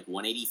 I think, like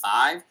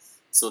 185.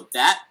 So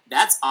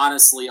that's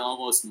honestly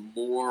almost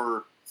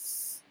more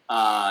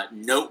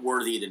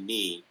noteworthy to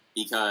me,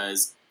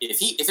 because if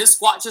his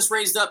squat just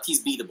raised up,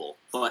 he's beatable.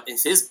 But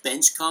if his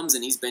bench comes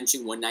and he's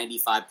benching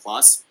 195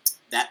 plus,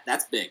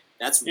 that's big.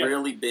 That's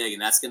really big,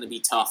 and that's going to be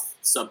tough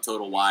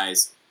subtotal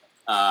wise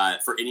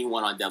for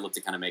anyone on deadlift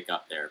to kind of make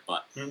up there.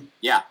 But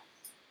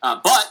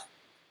but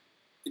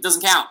it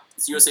doesn't count.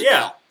 It's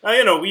USAPL.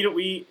 Yeah,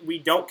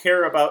 we don't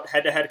care about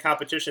head-to-head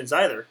competitions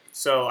either.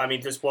 So I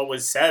mean, just what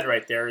was said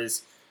right there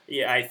is,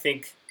 I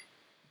think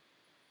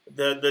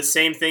the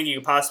same thing you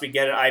could possibly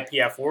get at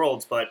IPF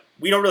Worlds, but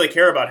we don't really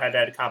care about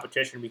head-to-head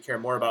competition. We care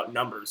more about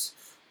numbers.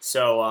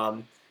 So,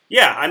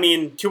 I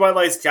mean, Two White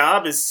Light's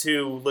job is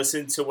to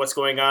listen to what's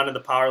going on in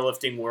the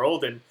powerlifting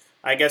world, and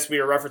I guess we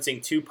are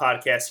referencing two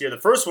podcasts here. The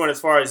first one,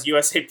 as far as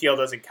USAPL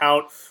doesn't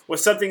count,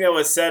 was something that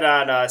was said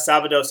on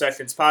Sabado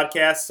Sessions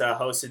podcast,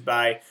 hosted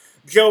by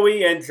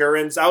Joey and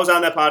Jurens. I was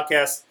on that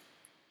podcast.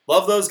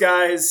 Love those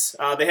guys.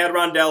 They had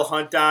Rondell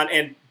Hunt on,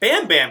 and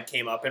Bam Bam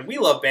came up, and we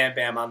love Bam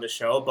Bam on the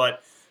show,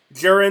 but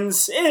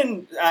Jurens,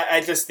 and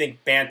I just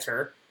think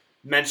banter,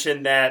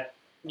 mentioned that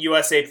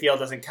USAPL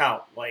doesn't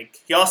count. Like,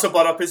 he also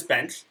brought up his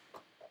bench,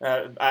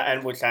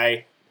 and which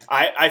I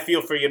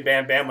feel for you,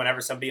 Bam Bam,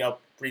 whenever somebody else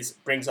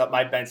brings up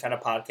my bench on a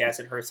podcast,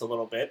 it hurts a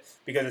little bit,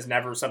 because it's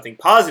never something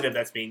positive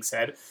that's being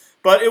said.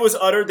 But it was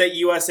uttered that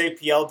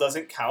USAPL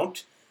doesn't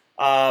count.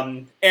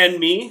 And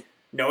me,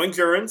 knowing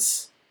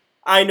Jurens,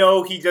 I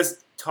know he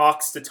just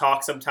talks to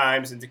talk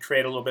sometimes and to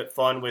create a little bit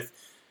fun with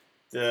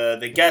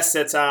the guest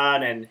that's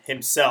on and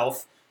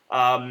himself.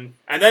 And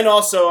then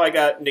also I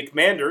got Nick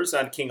Manders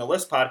on King of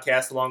List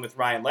podcast along with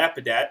Ryan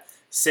Lapidat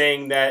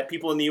saying that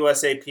people in the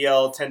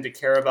USAPL tend to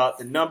care about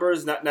the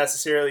numbers, not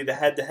necessarily the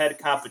head-to-head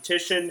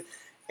competition.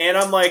 And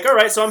I'm like, all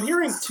right, so I'm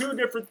hearing two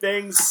different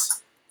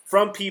things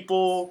from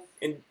people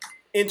in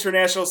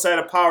international side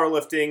of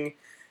powerlifting.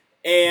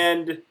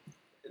 And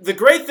the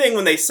great thing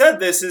when they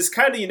said this is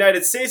kind of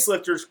United States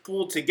lifters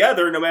pulled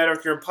together, no matter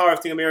if you're in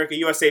Powerlifting America,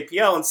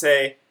 USAPL, and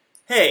say,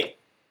 hey,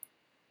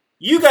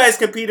 you guys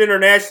compete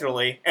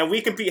internationally, and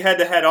we compete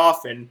head-to-head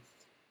often.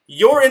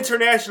 Your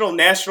international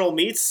national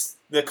meets,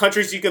 the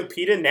countries you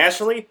compete in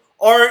nationally,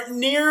 aren't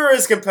near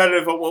as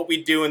competitive at what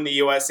we do in the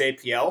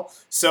USAPL.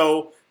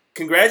 So,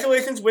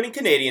 congratulations winning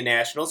Canadian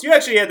Nationals. You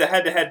actually had the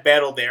head-to-head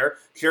battle there.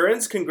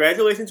 Jurens,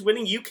 congratulations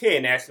winning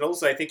UK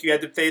Nationals. I think you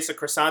had to face a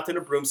croissant and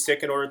a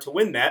broomstick in order to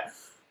win that.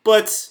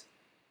 But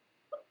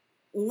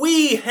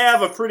we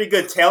have a pretty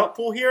good talent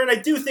pool here, and I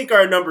do think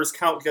our numbers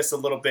count just a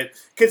little bit,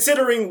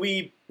 considering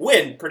we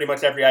win pretty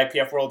much every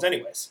IPF Worlds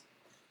anyways.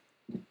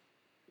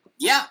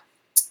 Yeah.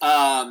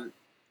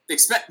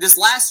 Expect this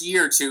last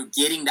year or two,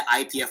 getting to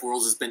IPF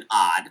Worlds has been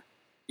odd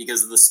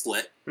because of the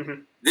split.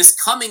 Mm-hmm. This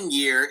coming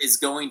year is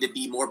going to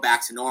be more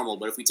back to normal,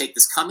 but if we take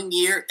this coming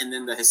year and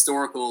then the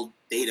historical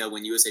data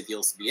when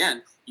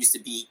USAPL used to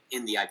be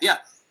in the IPF,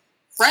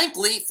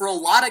 frankly, for a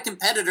lot of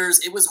competitors,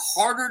 it was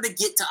harder to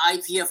get to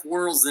IPF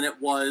Worlds than it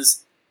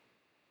was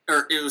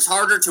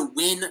harder to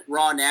win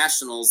Raw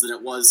Nationals than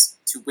it was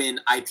to win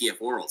IPF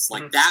Worlds.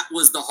 Like, that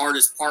was the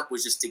hardest part,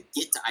 was just to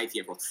get to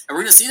IPF Worlds. And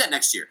we're going to see that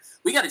next year.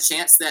 We got a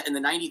chance that in the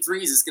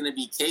 93s, it's going to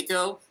be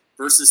Keiko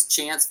versus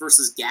Chance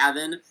versus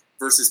Gavin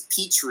versus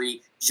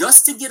Petrie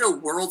just to get a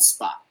world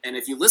spot. And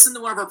if you listen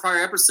to one of our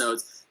prior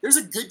episodes, there's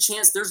a good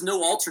chance there's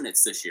no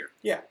alternates this year.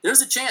 Yeah.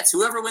 There's a chance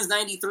whoever wins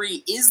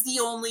 93 is the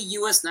only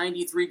US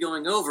 93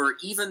 going over,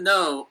 even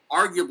though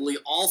arguably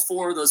all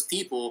 4 of those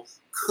people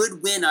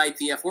could win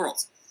IPF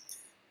Worlds.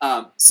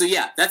 So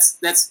yeah, that's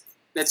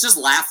just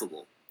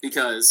laughable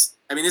because,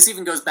 I mean, this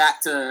even goes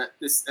back to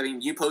this. I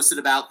mean, you posted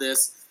about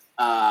this.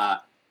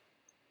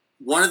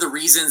 One of the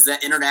reasons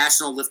that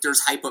international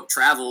lifters hype up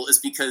travel is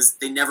because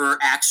they never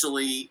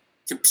actually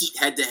compete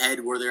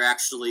head-to-head where they're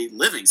actually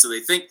living. So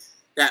they think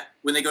that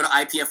when they go to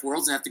IPF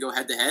Worlds and have to go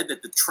head-to-head,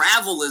 that the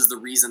travel is the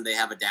reason they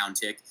have a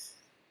downtick.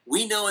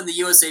 We know in the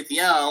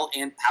USAPL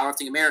and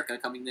Powerlifting America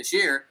coming this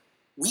year,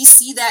 we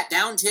see that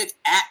downtick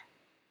at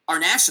our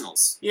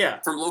nationals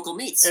from local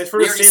meets. And it's for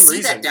we the already same see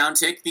reason. that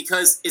downtick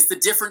because it's the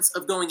difference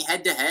of going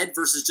head-to-head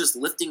versus just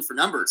lifting for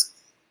numbers.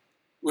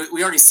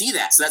 We already see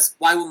that. So that's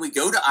why when we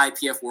go to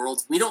IPF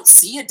Worlds, we don't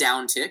see a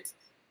downtick.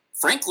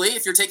 Frankly,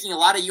 if you're taking a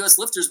lot of U.S.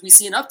 lifters, we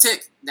see an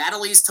uptick.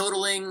 Natalie's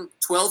totaling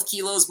 12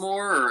 kilos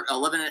more or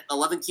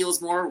 11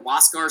 kilos more.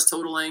 Waskar's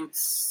totaling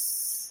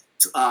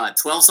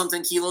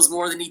 12-something kilos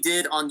more than he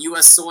did on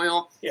U.S.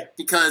 soil. Yeah.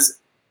 Because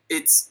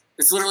it's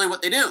literally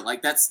what they do.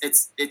 Like,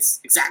 it's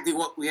exactly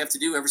what we have to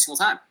do every single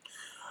time.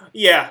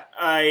 Yeah,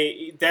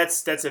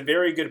 that's a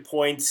very good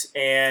point,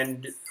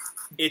 and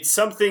it's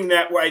something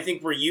that I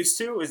think we're used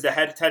to is the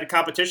head-to-head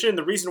competition.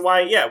 The reason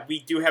why, we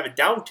do have a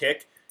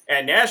downtick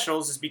at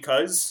nationals is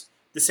because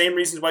the same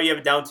reasons why you have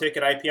a downtick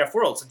at IPF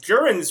Worlds.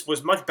 Duran's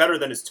was much better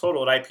than his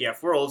total at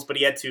IPF Worlds, but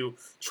he had to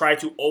try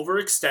to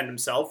overextend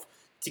himself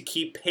to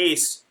keep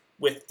pace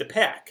with the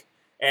pack.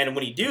 And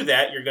when you do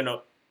that, you're going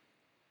to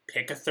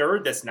pick a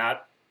third that's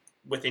not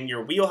within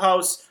your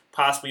wheelhouse,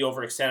 possibly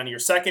overextend on your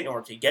second in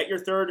order to get your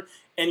third,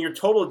 and your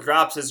total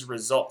drops as a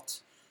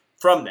result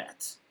from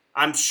that.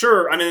 I'm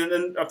sure,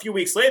 then a few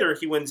weeks later,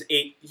 he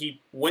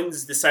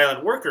wins the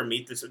silent worker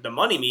meet, the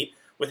money meet,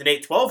 with an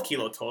 812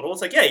 kilo total.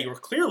 It's like, you were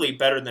clearly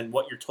better than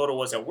what your total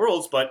was at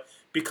Worlds, but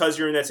because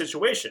you're in that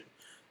situation.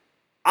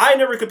 I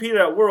never competed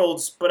at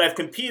Worlds, but I've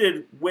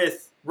competed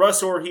with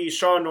Russ Orhe,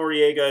 Sean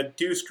Noriega,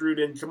 Deuce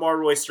Gruden, Jamar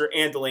Royster,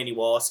 and Delaney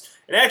Wallace.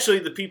 And actually,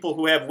 the people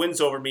who have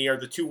wins over me are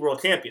the 2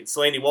 world champions,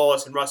 Delaney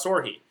Wallace and Russ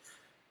Orhe.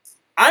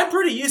 I'm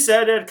pretty used to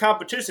head-to-head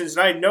competitions,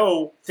 and I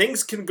know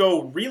things can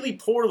go really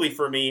poorly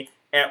for me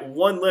at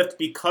one lift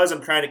because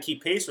I'm trying to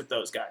keep pace with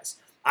those guys.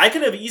 I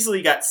could have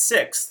easily got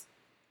 6th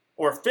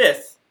or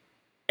 5th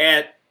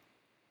at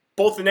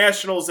both the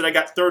nationals that I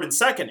got 3rd and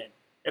 2nd in.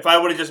 If I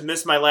would have just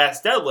missed my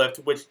last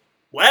deadlift, which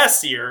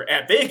last year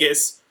at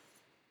Vegas,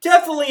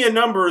 definitely a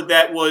number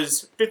that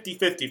was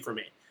 50-50 for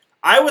me.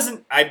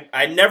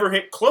 I never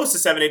hit close to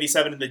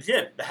 787 in the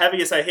gym. The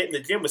heaviest I hit in the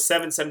gym was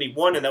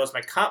 771, and that was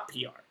my comp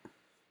PR.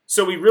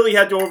 So we really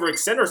had to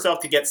overextend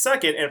ourselves to get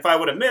 2nd, and if I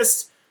would have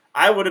missed,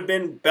 I would have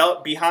been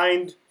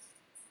behind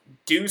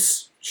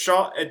Deuce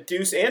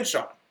and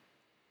Sean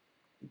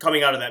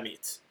coming out of that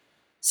meet.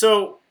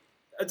 So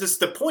just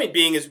the point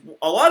being is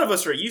a lot of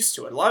us are used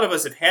to it. A lot of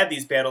us have had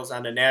these battles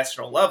on a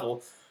national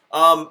level.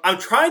 I'm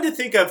trying to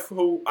think of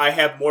who I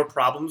have more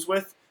problems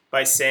with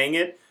by saying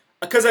it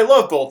because I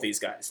love both these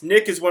guys.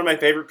 Nick is one of my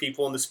favorite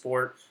people in the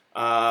sport.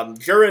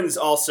 Jurin's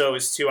also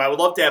is too. I would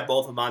love to have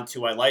both of them on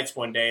 2 Lights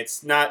one day.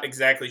 It's not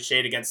exactly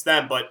shade against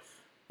them, but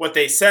what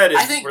they said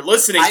is we're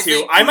listening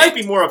to. I might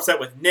be more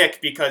upset with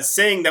Nick because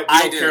saying that we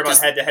don't care about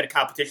head-to-head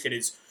competition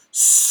is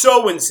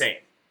so insane.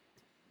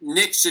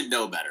 Nick should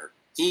know better.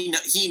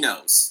 He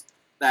knows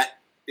that.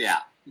 Yeah,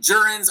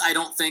 Jurin's I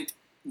don't think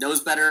knows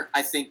better.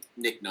 I think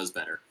Nick knows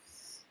better.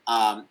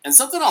 And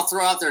something I'll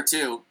throw out there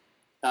too.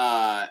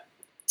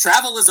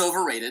 Travel is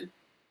overrated.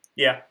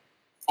 Yeah.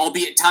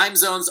 Albeit time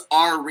zones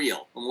are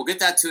real, and we'll get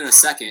that to in a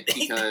second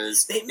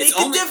because they make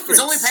a difference. It's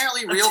only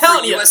apparently real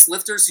for U.S.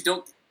 lifters who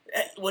don't.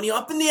 When you're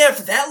up in the air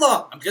for that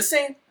long, I'm just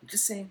saying.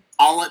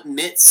 I'll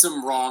admit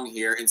some wrong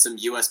here and some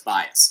U.S.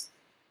 bias.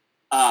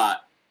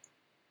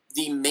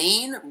 The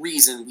main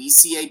reason we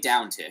see a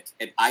downtick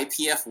at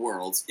IPF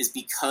Worlds is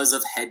because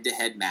of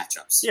head-to-head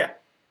matchups. Yeah.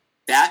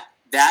 That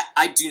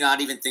I do not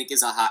even think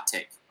is a hot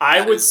take.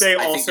 I think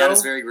that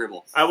is very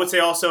agreeable. I would say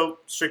also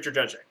stricter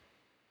judging.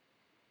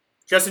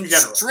 Just in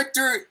general.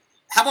 Stricter,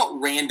 how about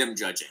random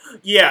judging?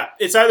 Yeah,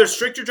 it's either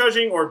stricter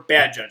judging or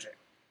bad judging.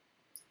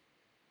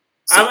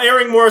 So, I'm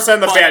erring more on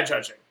the bad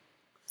judging.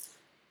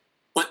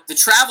 But the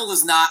travel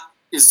is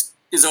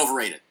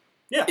overrated.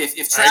 Yeah,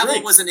 if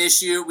travel was an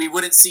issue, we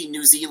wouldn't see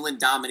New Zealand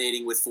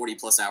dominating with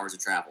 40-plus hours of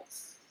travel.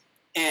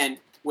 And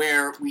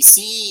where we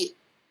see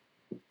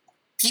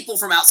people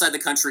from outside the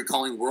country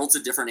calling Worlds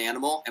a different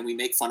animal and we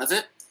make fun of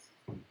it,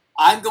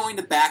 I'm going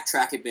to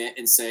backtrack a bit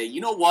and say, you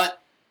know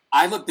what?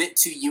 I'm a bit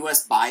too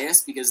U.S.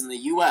 biased because in the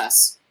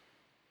U.S.,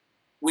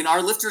 when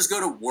our lifters go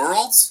to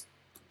Worlds,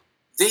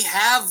 they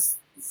have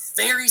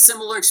very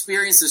similar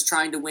experiences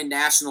trying to win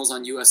nationals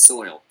on U.S.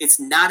 soil. It's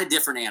not a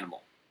different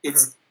animal.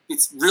 It's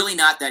really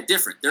not that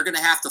different. They're going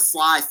to have to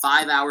fly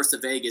 5 hours to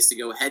Vegas to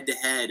go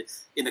head-to-head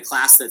in a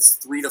class that's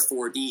 3 to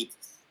 4 deep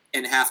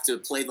and have to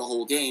play the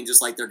whole game,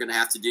 just like they're going to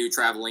have to do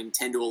traveling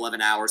 10 to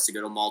 11 hours to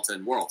go to Malta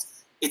and Worlds.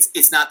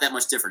 It's not that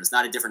much different. It's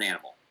not a different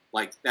animal.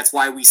 Like, that's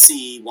why we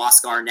see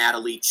Waskar,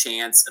 Natalie,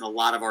 Chance, and a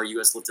lot of our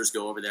U.S. lifters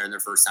go over there in their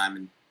first time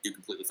and do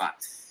completely fine.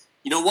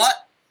 You know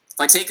what? If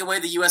I take away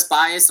the U.S.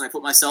 bias and I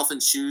put myself in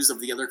shoes of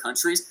the other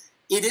countries,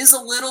 it is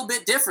a little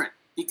bit different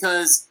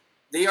because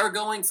they are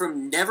going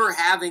from never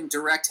having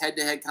direct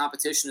head-to-head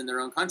competition in their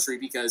own country,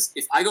 because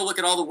if I go look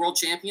at all the world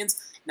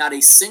champions, not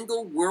a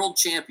single world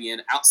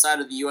champion outside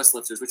of the U.S.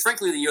 lifters, which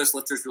frankly the U.S.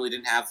 lifters really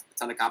didn't have a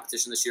ton of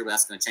competition this year, but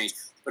that's going to change.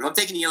 But if I'm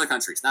taking the other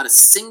countries, not a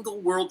single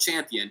world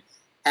champion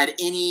had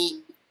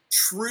any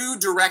true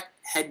direct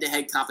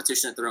head-to-head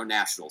competition at their own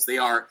nationals. They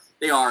are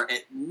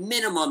at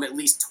minimum at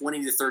least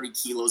 20 to 30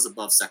 kilos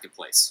above second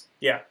place.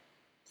 Yeah.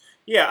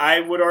 Yeah,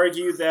 I would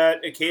argue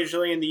that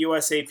occasionally in the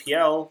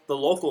USAPL, the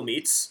local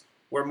meets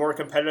were more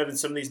competitive than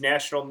some of these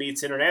national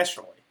meets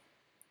internationally.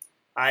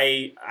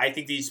 I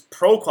think these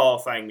pro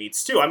qualifying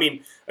meets too. I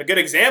mean, a good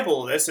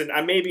example of this, and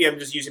maybe I'm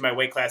just using my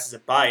weight class as a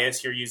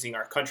bias. You're using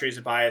our country as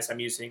a bias. I'm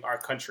using our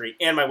country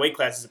and my weight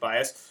class as a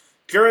bias.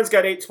 Duran's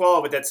got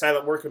 812 at that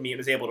silent worker meet and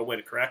was able to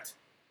win, correct?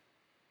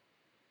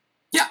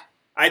 Yeah.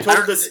 I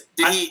told this.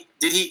 Did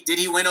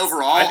he win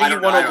overall? I think he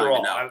won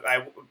overall.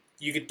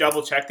 You could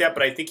double check that,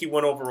 but I think he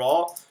won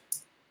overall.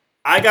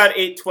 I got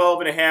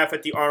 812.5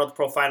 at the Arnold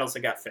Pro Finals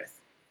and got 5th.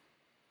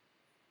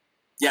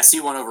 Yes,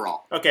 he won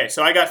overall. Okay,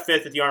 so I got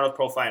 5th at the Arnold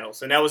Pro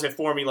Finals, and that was a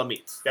formula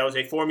meet. That was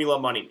a formula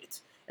money meet,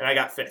 and I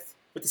got 5th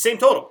with the same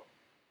total.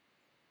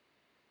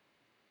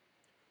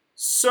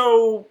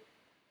 So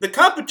the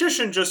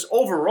competition just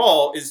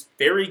overall is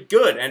very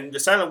good, and the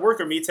silent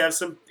worker meets have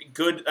some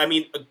good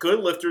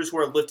lifters who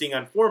are lifting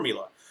on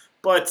formula.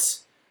 But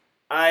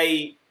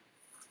I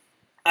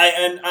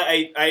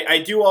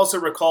do also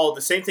recall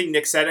the same thing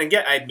Nick said, and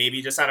again,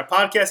 maybe just on a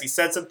podcast, he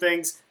said some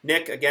things.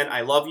 Nick, again,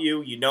 I love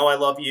you. You know I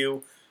love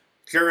you.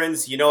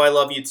 Jurens, you know I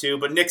love you too.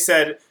 But Nick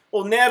said,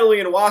 well, Natalie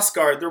and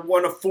Waskar, they're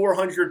one of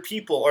 400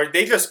 people, or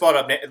they just brought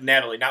up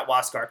Natalie, not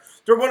Waskar.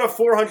 They're one of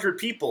 400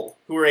 people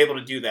who are able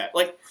to do that.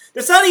 Like,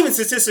 that's not even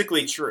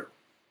statistically true.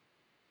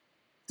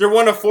 They're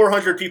one of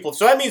 400 people.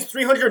 So that means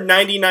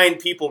 399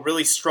 people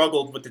really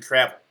struggled with the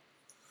travel.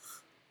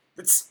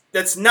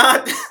 That's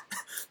not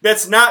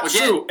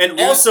true.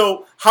 And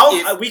also,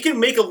 we can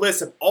make a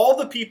list of all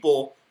the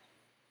people,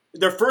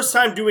 their first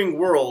time doing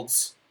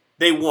Worlds,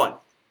 they won.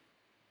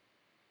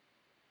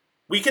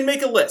 We can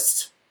make a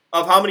list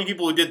of how many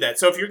people who did that.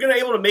 So if you're going to be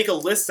able to make a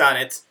list on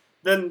it,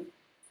 then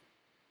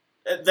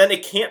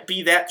it can't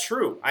be that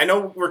true. I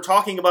know we're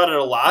talking about it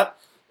a lot,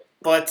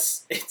 but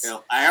it's.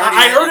 Well,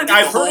 I've heard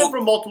it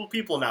from multiple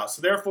people now,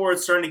 so therefore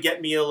it's starting to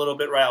get me a little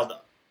bit riled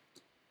up.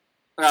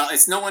 Well,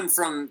 it's no one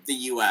from the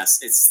U.S.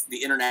 It's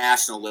the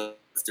international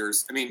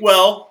lifters. I mean,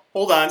 well,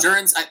 hold on.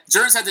 Jurens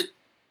had to.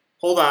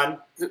 Hold on.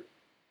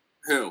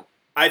 Who?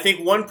 I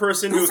think one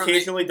person who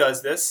occasionally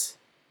does this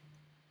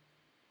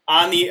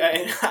on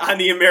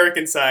the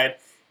American side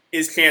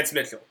is Chance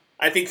Mitchell.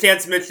 I think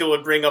Chance Mitchell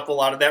would bring up a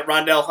lot of that.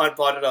 Rondell Hunt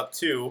brought it up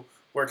too,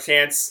 where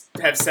Chance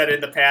have said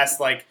in the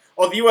past, like,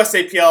 oh, the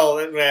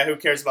USAPL, who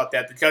cares about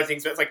that? The judging,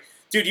 it's like,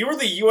 dude, you were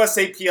the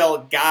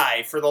USAPL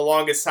guy for the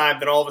longest time,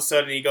 then all of a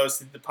sudden he goes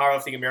to the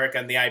Powerlifting America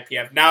and the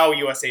IPF. Now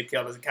USAPL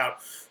doesn't count.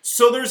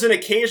 So there's an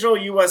occasional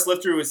U.S.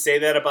 lifter who would say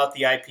that about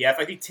the IPF.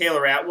 I think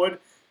Taylor Atwood,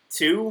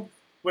 too,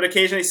 would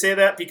occasionally say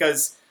that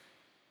because,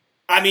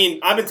 I mean,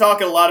 I've been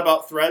talking a lot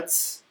about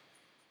threads.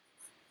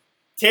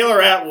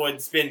 Taylor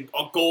Atwood's been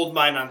a gold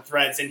mine on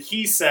threads, and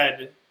he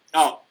said...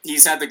 Oh,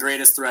 he's had the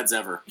greatest threads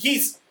ever.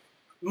 He's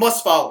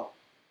must-follow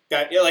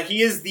guy. Like,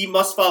 he is the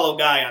must-follow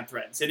guy on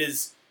threads. It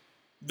is,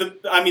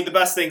 the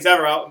best things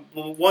ever.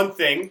 One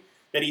thing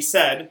that he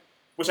said,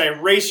 which I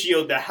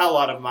ratioed the hell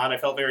out of him on, I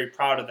felt very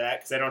proud of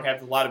that, because I don't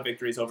have a lot of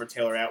victories over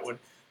Taylor Atwood.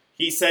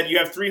 He said, you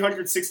have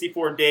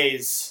 364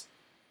 days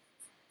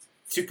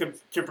to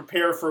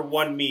prepare for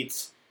one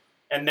meet,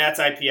 and that's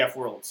IPF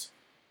Worlds.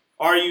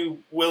 Are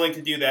you willing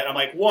to do that? I'm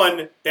like,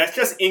 one, that's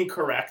just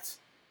incorrect.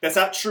 That's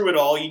not true at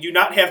all. You do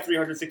not have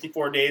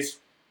 364 days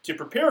to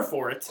prepare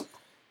for it.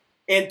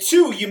 And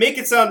two, you make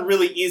it sound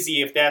really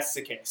easy if that's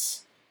the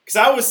case. Because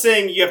I was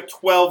saying you have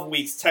 12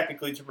 weeks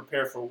technically to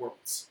prepare for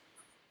Worlds.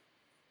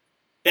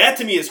 That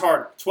to me is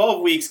harder.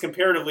 12 weeks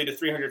comparatively to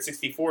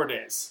 364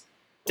 days.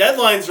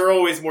 Deadlines are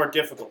always more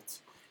difficult.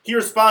 He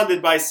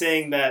responded by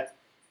saying that,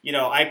 you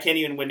know, I can't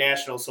even win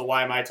nationals, so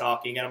why am I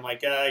talking? And I'm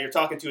like, you're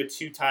talking to a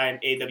 2-time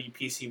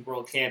AWPC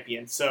world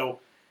champion. So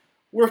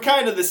we're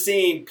kind of the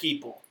same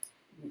people,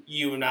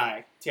 you and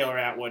I, Taylor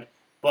Atwood.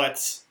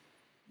 But,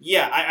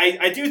 yeah,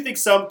 I do think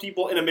some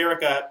people in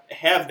America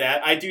have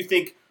that. I do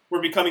think we're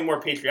becoming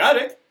more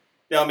patriotic.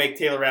 That'll make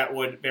Taylor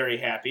Atwood very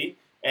happy.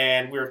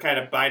 And we're kind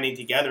of binding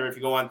together. If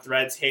you go on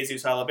threads,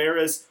 Jesus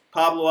Oliveras,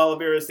 Pablo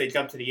Oliveras, they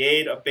jump to the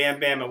aid of Bam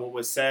Bam and what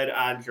was said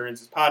on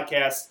Jurens'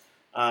 podcast.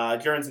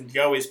 Jurens and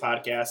Joey's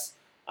podcast.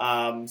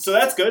 So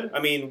that's good. I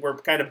mean, we're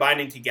kind of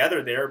binding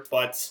together there,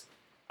 but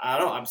I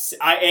don't know.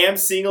 I am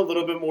seeing a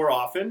little bit more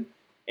often,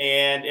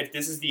 and if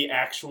this is the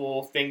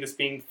actual thing that's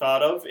being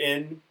thought of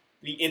in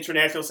the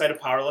international side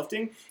of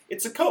powerlifting,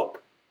 it's a cope.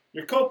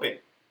 You're coping.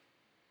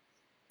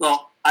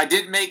 Well, I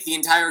did make the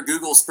entire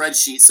Google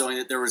spreadsheet showing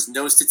that there was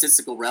no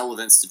statistical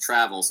relevance to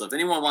travel. So if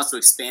anyone wants to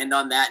expand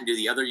on that and do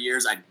the other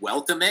years, I'd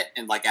welcome it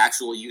and like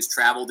actually use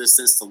travel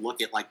distance to look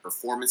at like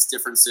performance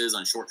differences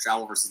on short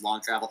travel versus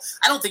long travel.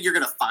 I don't think you're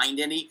going to find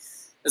any,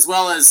 as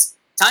well as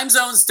time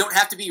zones don't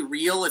have to be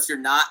real if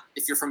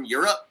you're from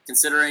Europe,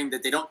 considering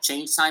that they don't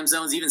change time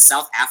zones. Even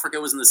South Africa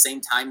was in the same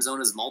time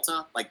zone as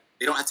Malta. Like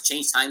they don't have to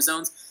change time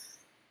zones.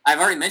 I've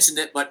already mentioned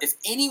it, but if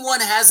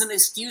anyone has an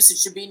excuse, it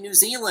should be New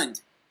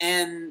Zealand.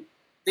 And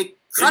they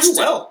crushed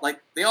well. it.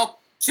 Like, they all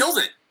killed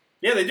it.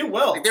 Yeah, they do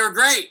well. Like, they were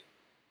great.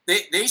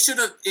 They should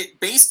have,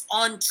 based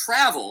on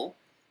travel,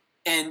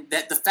 and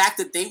that the fact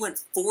that they went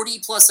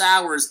 40-plus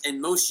hours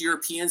and most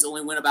Europeans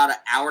only went about an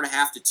hour and a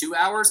half to 2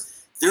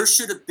 hours, there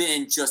should have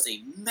been just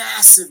a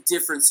massive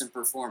difference in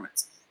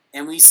performance.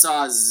 And we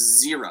saw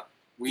zero.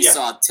 We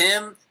saw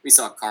Tim, we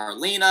saw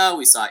Carlina,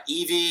 we saw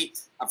Evie.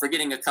 I'm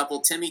forgetting a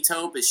couple. Timmy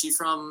Tope, is she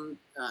from,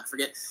 I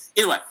forget.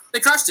 Anyway, they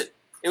crushed it.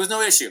 It was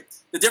no issue.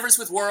 The difference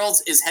with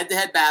Worlds is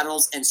head-to-head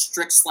battles and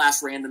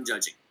strict/random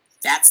judging.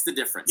 That's the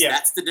difference. Yeah.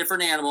 That's the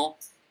different animal.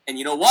 And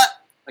you know what?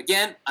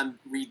 Again, I'm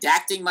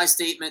redacting my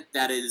statement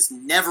that it is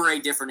never a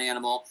different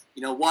animal.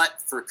 You know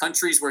what? For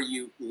countries where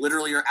you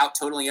literally are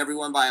out-totaling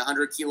everyone by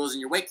 100 kilos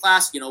in your weight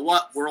class, you know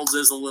what? Worlds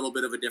is a little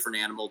bit of a different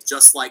animal.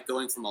 Just like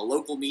going from a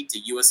local meet to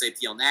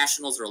USAPL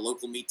Nationals or a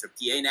local meet to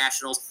PA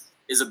Nationals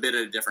is a bit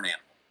of a different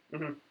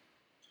animal. Mm-hmm.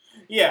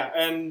 Yeah,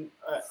 and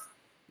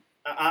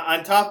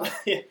on top...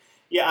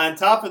 Yeah, on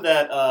top of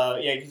that,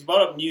 he's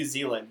brought up New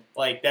Zealand.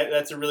 Like,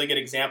 that's a really good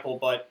example,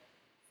 but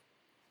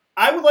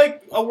I would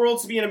like a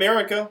Worlds to be in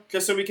America,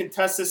 just so we can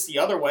test this the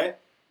other way.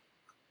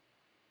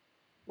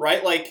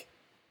 Right? Like,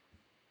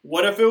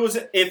 what if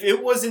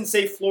it was in,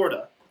 say,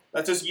 Florida?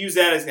 Let's just use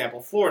that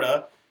example.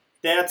 Florida,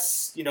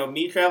 that's,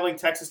 me traveling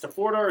Texas to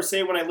Florida, or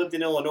say when I lived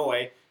in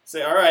Illinois,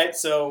 say, all right,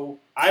 so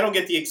I don't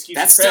get the excuse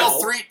to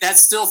travel.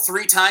 That's still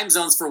three time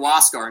zones for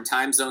Waskar, and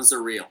time zones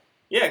are real.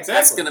 Yeah, exactly.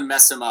 That's going to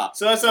mess him up.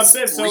 So that's what I'm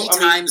saying. Three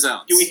time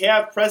zones. Do we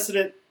have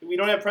precedent? We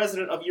don't have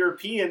precedent of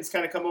Europeans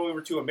kind of coming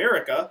over to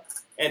America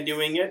and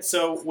doing it.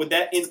 So would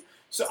that?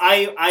 So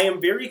I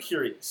am very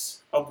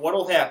curious of what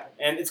will happen,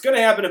 and it's going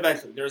to happen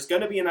eventually. There's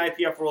going to be an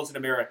IPF Worlds in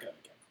America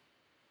again.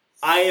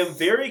 I am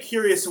very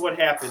curious of what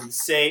happens.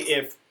 Say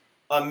if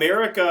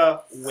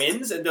America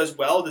wins and does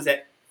well, does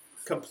that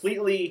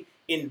completely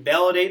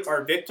invalidate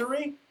our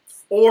victory,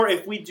 or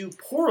if we do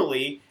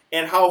poorly?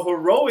 And how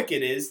heroic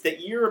it is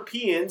that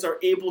Europeans are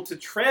able to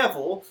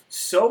travel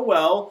so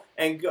well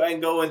and go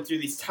in through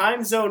these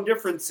time zone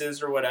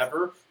differences or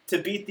whatever to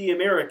beat the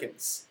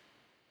Americans.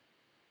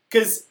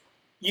 Because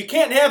you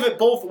can't have it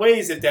both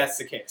ways if that's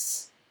the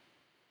case.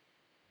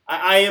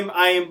 I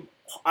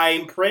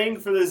am praying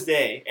for this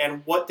day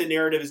and what the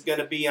narrative is going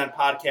to be on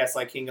podcasts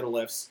like King of the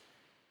Lifts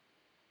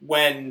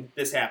when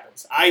this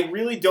happens. I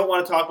really don't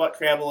want to talk about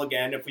travel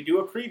again. If we do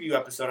a preview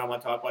episode, I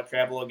want to talk about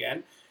travel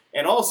again.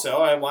 And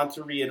also, I want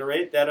to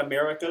reiterate that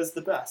America is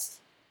the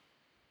best.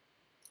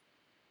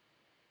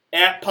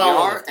 At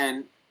power.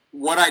 And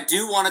what I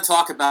do want to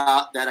talk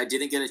about that I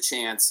didn't get a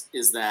chance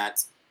is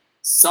that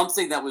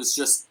something that was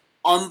just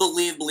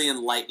unbelievably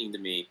enlightening to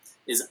me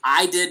is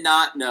I did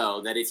not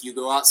know that if you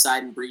go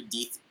outside and breathe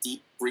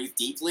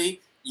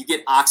deeply, you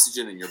get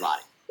oxygen in your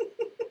body.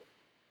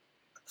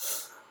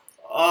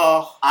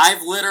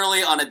 I've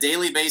literally, on a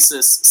daily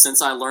basis,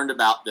 since I learned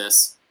about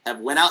this, have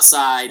went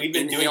outside,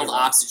 inhaled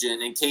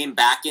oxygen, and came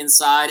back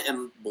inside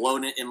and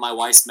blown it in my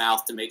wife's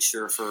mouth to make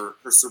sure for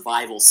her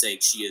survival's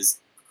sake she is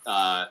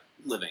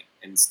living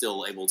and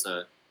still able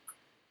to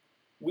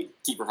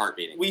keep her heart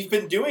beating. We've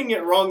been doing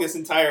it wrong this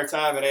entire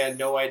time, and I had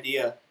no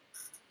idea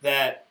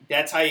that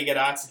that's how you get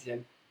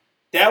oxygen.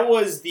 That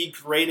was the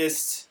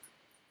greatest...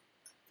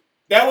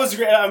 That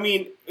was... I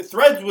mean,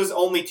 Threads was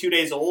only 2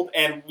 days old,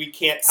 and we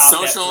can't top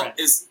Social that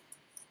Thread.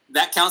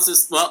 That counts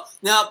as, well,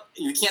 no,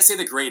 you can't say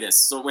the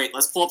greatest. So wait,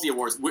 let's pull up the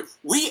awards.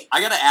 I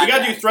gotta add. We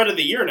gotta do Thread of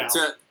the Year now.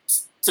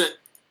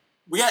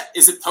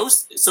 Is it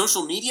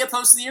social media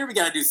post of the year? We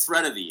gotta do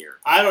Thread of the Year.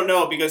 I don't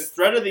know, because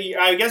Thread of the Year,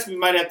 I guess we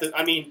might have to,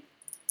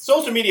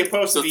 social media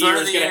post of the year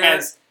is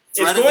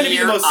going to be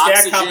the most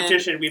stacked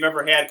competition we've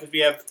ever had, because we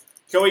have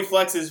Joey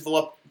Flex's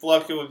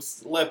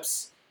Voluptuous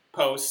Lips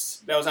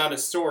post that was on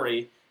his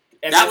story.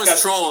 And that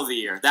was Troll of the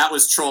Year.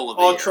 Troll of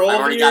the Year. Troll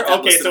of the Year?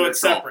 Okay, so it's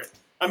separate.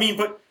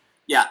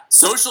 Yeah,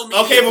 social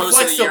media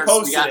post of the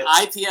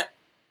year.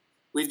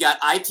 We've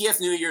got IPF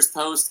New Year's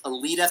post,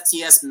 Elite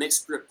FTS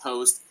mixed grip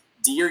post,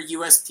 Dear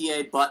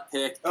USPA butt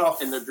pick,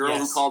 and the girl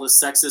who called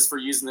us sexist for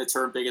using the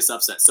term biggest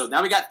upset. So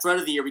now we got Thread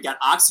of the Year. We got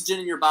oxygen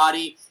in your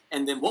body,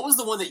 and then what was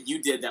the one that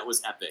you did that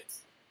was epic?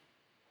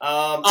 Yeah.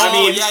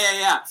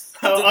 I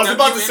was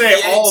about to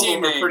say all of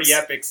them are pretty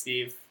epic,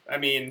 Steve.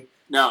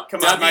 No,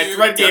 come on, my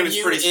Thread game is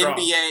pretty strong.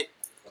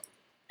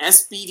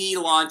 SBD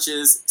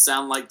launches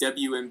sound like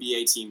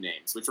WNBA team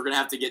names, which we're going to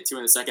have to get to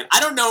in a second.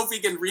 I don't know if we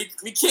can we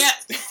can't.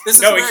 This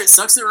is where it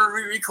sucks that we're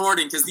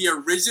re-recording, because the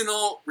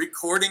original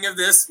recording of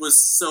this was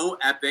so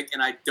epic,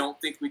 and I don't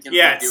think we can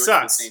redo it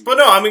sucks. The same but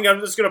no, I'm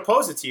just going to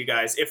pose it to you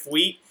guys. If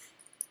we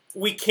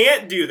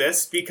can't do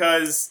this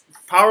because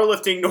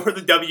powerlifting nor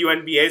the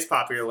WNBA is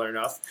popular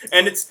enough.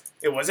 And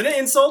it wasn't an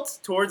insult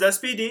towards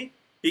SBD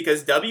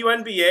because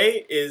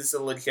WNBA is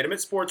a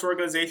legitimate sports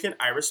organization.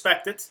 I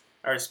respect it.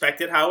 I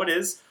respect it how it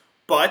is.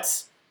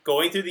 But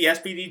going through the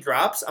SBD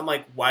drops, I'm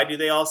like, why do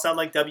they all sound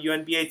like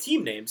WNBA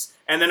team names?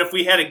 And then if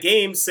we had a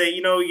game, say,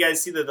 you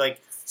guys see that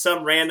like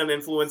some random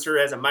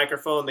influencer has a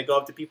microphone, they go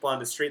up to people on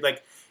the street,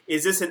 like,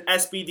 is this an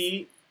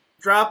SBD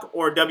drop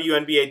or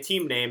WNBA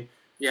team name?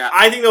 Yeah,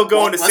 I think they'll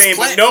go in the same,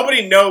 but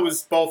nobody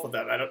knows both of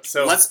them.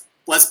 So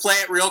let's play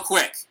it real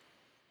quick.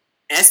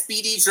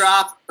 SBD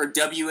drop or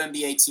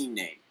WNBA team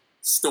name?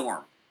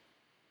 Storm.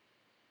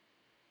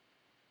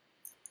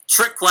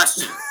 Trick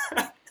question.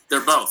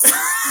 They're both.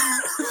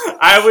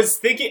 I was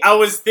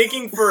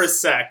thinking for a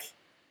sec.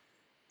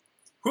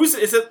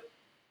 Is it?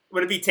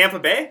 Would it be Tampa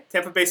Bay?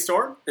 Tampa Bay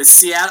Storm? It's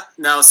Seattle.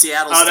 No,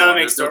 Seattle. Oh, that would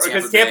make Storm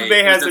because Tampa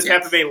Bay has the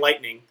Tampa Bay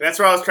Lightning. That's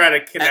where I was trying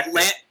to connect.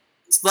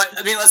 But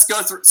I mean, let's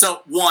go through.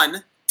 So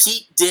one,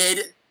 Pete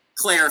did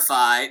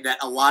clarify that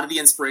a lot of the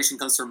inspiration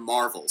comes from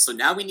Marvel. So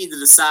now we need to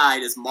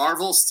decide: is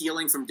Marvel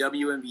stealing from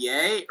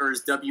WNBA or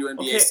is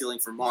WNBA stealing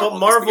from Marvel? But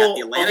Marvel.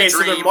 The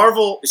so they're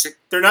Marvel.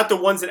 They're not the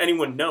ones that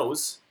anyone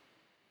knows.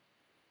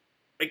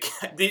 Like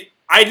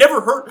I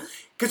never heard.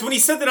 Because when he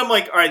said that, I'm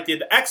like, all right,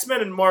 the X-Men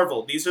and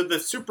Marvel, these are the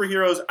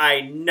superheroes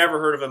I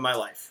never heard of in my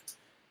life.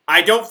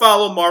 I don't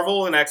follow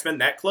Marvel and X-Men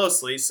that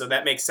closely, so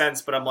that makes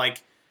sense. But I'm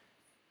like,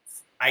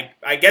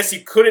 I guess you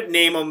couldn't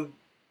name them,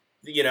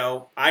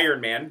 Iron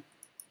Man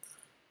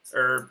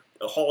or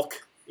Hulk.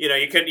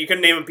 You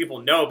couldn't name them people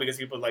know because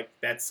people are like,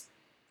 that's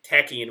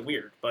tacky and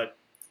weird. But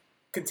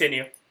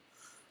continue.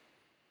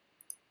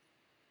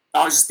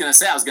 I was just going to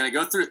say, I was going to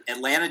go through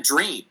Atlanta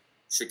Dream,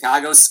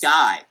 Chicago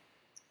Sky,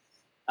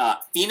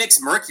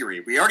 Phoenix Mercury.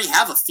 We already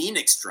have a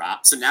Phoenix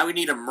drop, so now we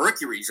need a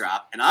Mercury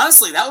drop. And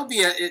honestly, that would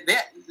be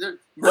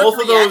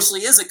Mercury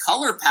actually is a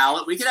color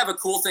palette. We could have a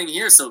cool thing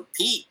here. So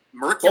Pete,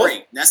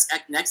 Mercury, next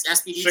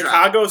SBD drop.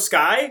 Chicago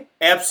Sky,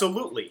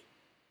 absolutely.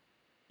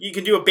 You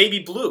can do a baby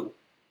blue.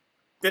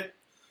 That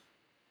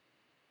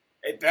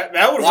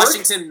would work.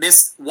 Washington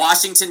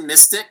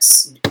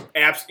Mystics.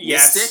 Yes.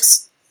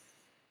 Mystics.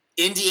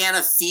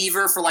 Indiana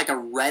Fever for like a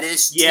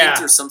reddish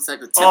tint or some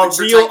type of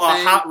temperature real type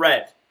thing. Hot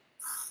red.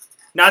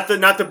 Not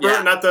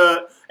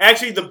the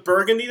actually the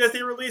burgundy that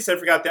they released. I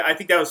forgot that. I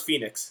think that was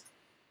Phoenix.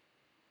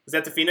 Was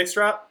that the Phoenix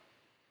drop?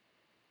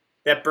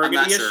 That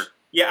burgundy-ish? I'm not sure.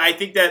 Yeah, I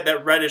think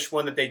that reddish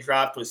one that they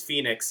dropped was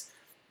Phoenix.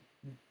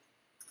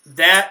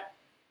 That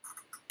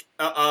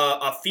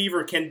a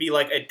fever can be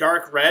like a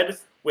dark red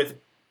with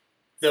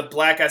the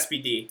black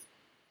SBD.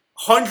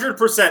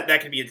 100%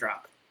 that could be a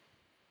drop.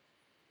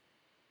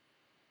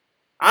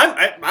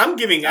 I'm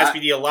giving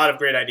SBD a lot of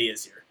great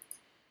ideas here.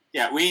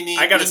 Yeah, we need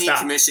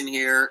commission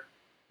here.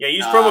 Yeah,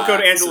 use promo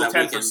code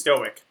Angela10 for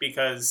Stoic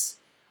because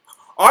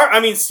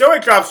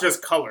Stoic drops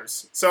just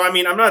colors. So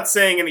I'm not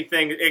saying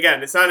anything.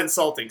 Again, it's not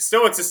insulting.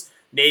 Stoic's just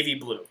navy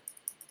blue,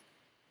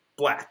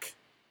 black,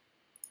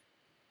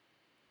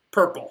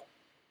 purple.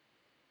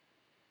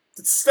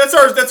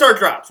 That's our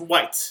drops.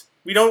 White.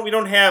 We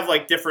don't have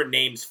like different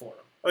names for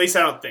them. At least I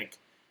don't think.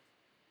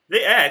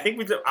 I think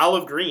we do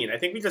olive green. I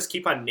think we just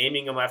keep on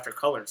naming them after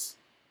colors,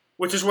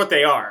 which is what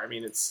they are.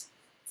 It's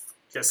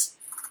just.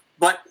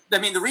 But the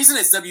reason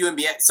it's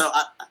WNBA. So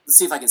let's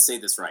see if I can say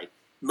this right.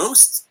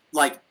 Most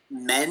like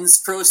men's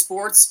pro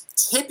sports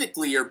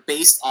typically are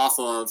based off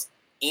of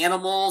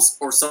animals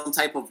or some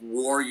type of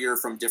warrior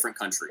from different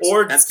countries.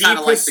 Or that's deep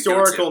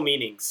historical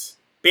meanings.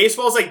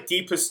 Baseball's like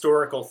deep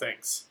historical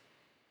things.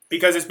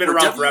 Because it's been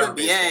around forever.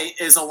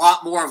 WNBA is a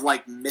lot more of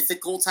like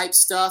mythical type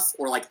stuff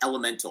or like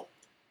elemental.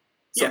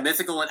 So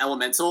mythical and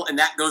elemental, and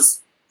that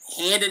goes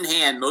hand in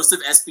hand. Most of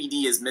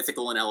SBD is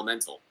mythical and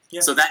elemental.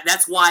 Yeah. So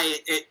that's why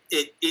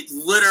it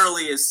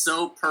literally is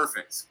so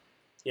perfect.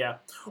 Yeah.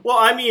 Well,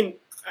 I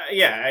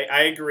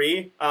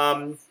agree.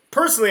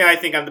 Personally, I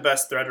think I'm the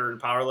best threader in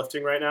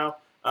powerlifting right now.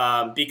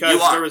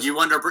 Because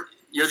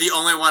you're the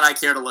only one I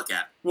care to look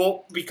at.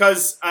 Well,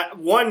 because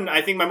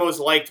I think my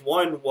most liked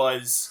one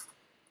was.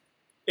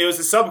 It was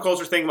a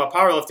subculture thing about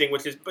powerlifting,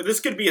 but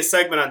this could be a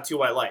segment on Two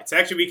White Lights.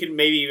 Actually, we can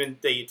maybe even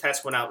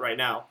test one out right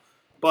now.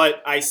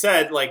 But I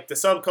said, like, the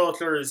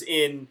subcultures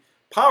in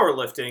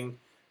powerlifting,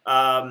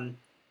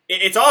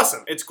 it's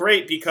awesome. It's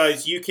great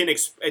because you can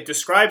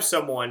describe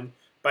someone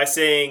by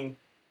saying,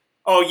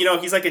 oh,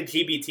 he's like a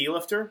GBT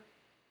lifter.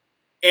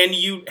 And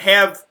you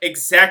have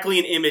exactly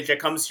an image that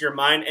comes to your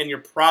mind, and you're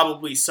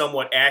probably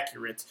somewhat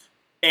accurate.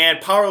 And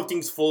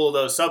powerlifting's full of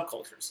those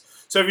subcultures.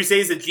 So if you say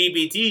he's a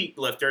GBT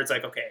lifter, it's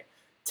like, okay,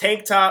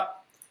 tank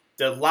top,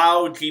 the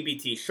loud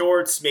GBT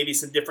shorts, maybe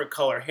some different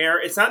color hair.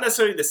 It's not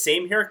necessarily the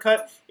same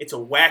haircut. It's a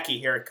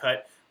wacky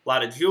haircut. A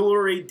lot of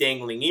jewelry,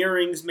 dangling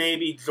earrings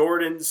maybe,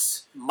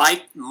 Jordans.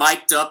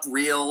 Mic'd up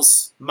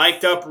reels.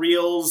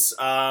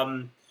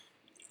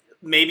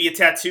 Maybe a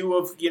tattoo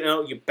of,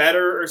 you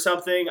better or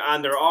something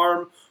on their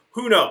arm.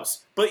 Who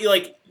knows? But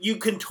you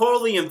can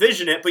totally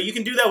envision it, but you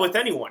can do that with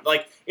anyone.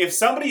 Like, if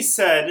somebody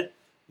said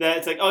that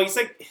it's like, oh, he's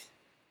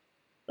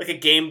like a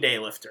game day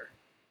lifter.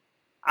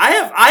 I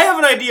have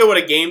an idea what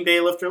a game day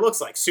lifter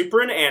looks like.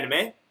 Super in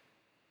anime.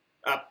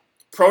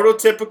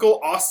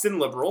 Prototypical Austin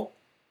liberal.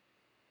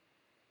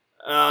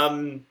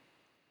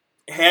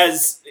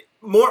 Has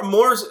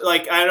more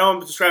like, I know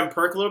I'm just trying to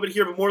perk a little bit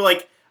here, but more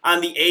like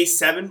on the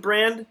A7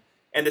 brand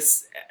and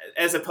this,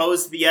 as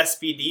opposed to the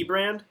SBD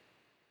brand.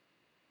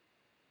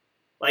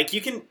 Like,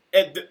 you can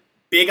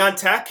big on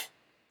tech.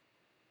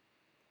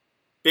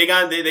 Big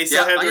on they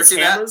still have their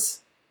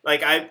cameras.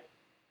 That. Like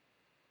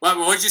What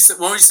would you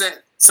say?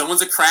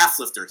 Someone's a craft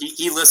lifter.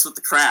 He lifts with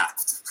the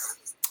craft.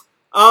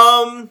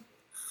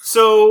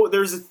 So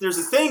there's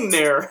a thing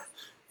there.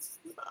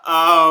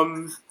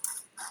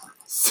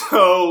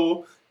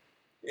 So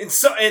in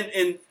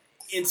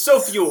so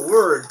few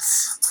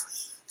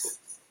words,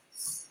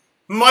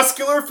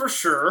 muscular for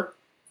sure.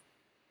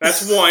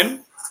 That's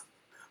one.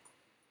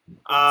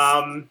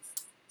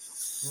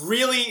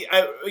 Really,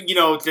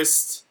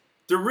 just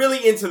they're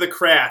really into the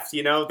craft.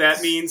 That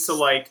means so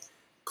like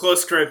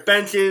close grip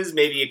benches,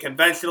 maybe a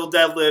conventional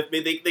deadlift.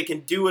 Maybe they can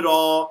do it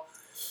all.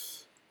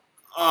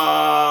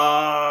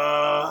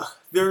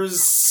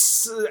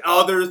 There's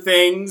other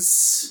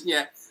things.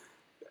 Yeah.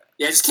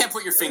 I just can't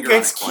put your finger on it.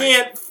 I just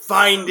can't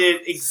find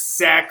it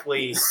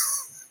exactly.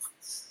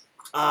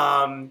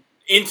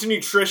 Into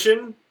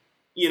nutrition,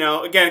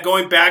 again,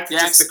 going back to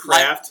just the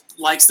craft.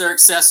 Likes their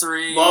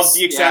accessories. Loves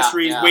the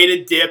accessories. Yeah.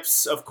 Weighted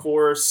dips, of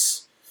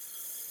course.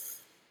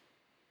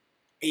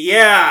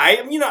 Yeah,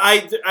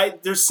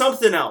 there's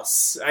something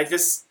else. I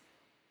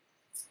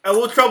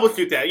will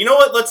troubleshoot that. You know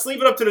what? Let's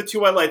leave it up to the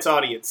Two White Lights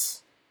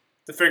audience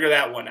to figure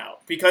that one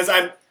out, because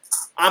I'm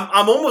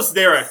almost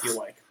there. I feel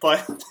like,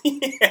 but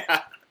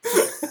yeah,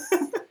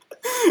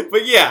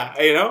 but yeah,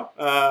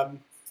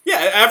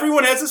 yeah.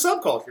 Everyone has a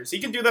subculture, so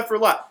you can do that for a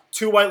lot.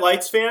 Two White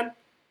Lights fan,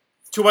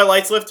 Two White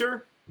Lights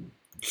lifter,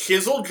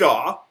 chiseled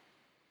jaw,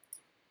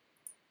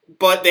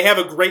 but they have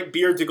a great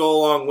beard to go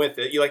along with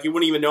it. You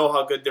wouldn't even know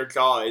how good their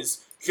jaw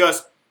is.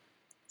 Just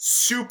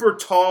super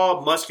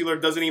tall, muscular,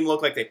 doesn't even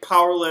look like they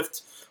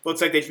powerlift.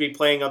 Looks like they should be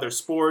playing other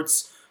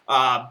sports.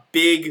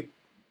 Big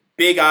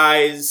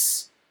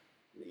eyes,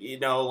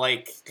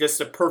 like just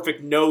a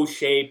perfect nose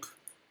shape.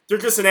 They're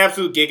just an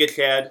absolute Giga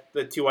Chad,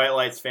 the Two White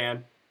Lights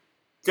fan.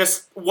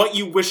 Just what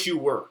you wish you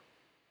were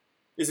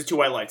is a Two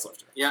White Lights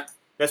lifter. Yeah.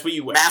 That's what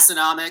you wish.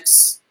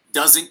 Massonomics,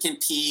 doesn't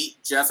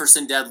compete,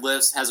 Jefferson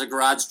deadlifts, has a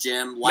garage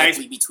gym,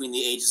 likely between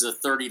the ages of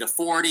 30 to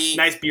 40.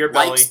 Nice beer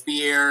belly. Likes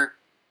beer.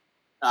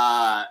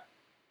 Yeah.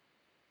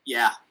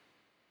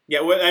 Yeah,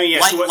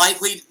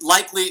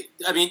 likely.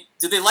 I mean,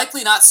 did they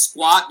likely not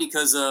squat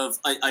because of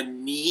a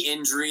knee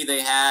injury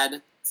they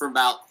had from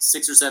about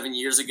 6 or 7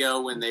 years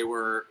ago when they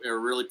were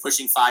really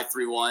pushing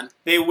 5-3-1?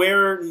 They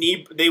wear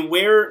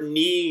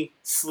knee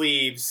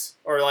sleeves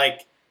or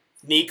like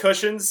knee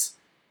cushions,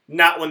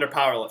 not when they're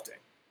powerlifting.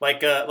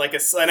 Like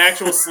an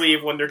actual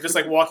sleeve when they're just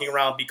like walking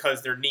around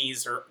because their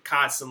knees are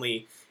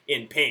constantly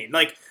in pain.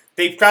 Like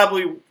they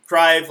probably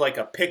drive like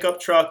a pickup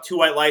truck. Two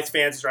White Lights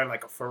fans driving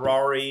like a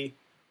Ferrari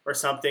or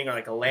something, or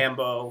like a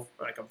Lambo,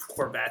 or like a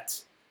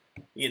Corvette.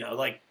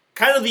 Like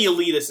kind of the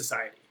elite of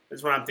society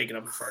is what I'm thinking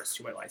of as far as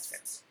Two White Lights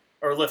fans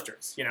or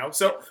lifters.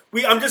 So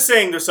I'm just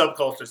saying there's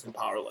subcultures in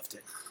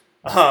powerlifting.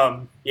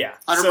 Yeah,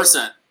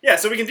 100%.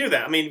 So we can do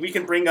that. I mean, we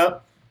can bring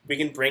up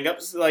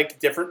like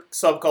different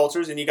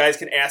subcultures, and you guys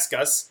can ask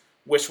us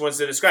which ones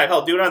to describe.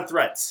 Hell, do it on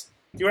Threads.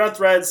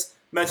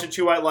 Mention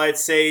Two White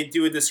Lights. Say,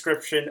 do a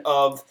description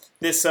of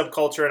this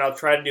subculture, and I'll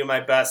try to do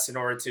my best in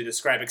order to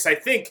describe it. Because I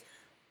think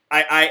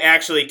I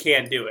actually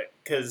can do it,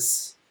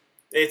 because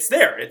it's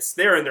there. It's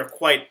there, and they're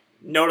quite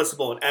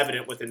noticeable and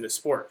evident within the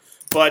sport.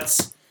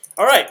 But,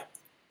 all right.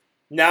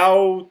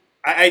 Now,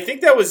 I think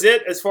that was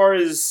it as far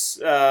as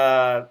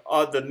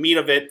the meat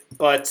of it.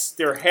 But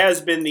there has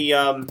been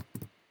the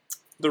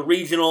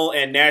regional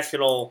and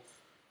national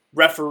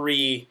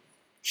referee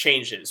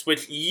changes,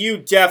 which you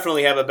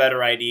definitely have a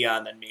better idea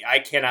on than me. I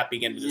cannot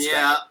begin to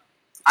describe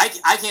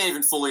it. I can't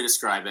even fully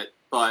describe it,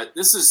 but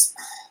this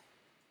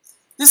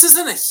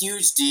isn't a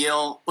huge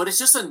deal, but it's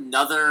just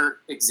another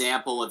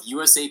example of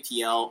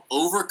USAPL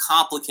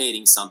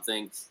overcomplicating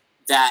something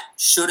that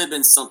should have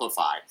been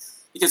simplified.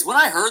 Because when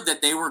I heard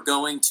that they were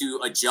going to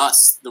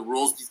adjust the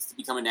rules to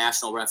become a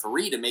national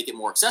referee to make it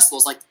more accessible,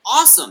 it's like,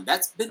 awesome,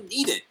 that's been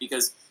needed.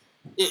 Because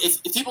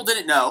if people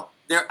didn't know,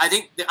 I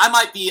think I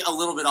might be a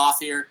little bit off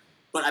here,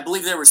 but I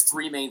believe there was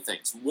 3 main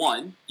things.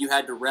 1, you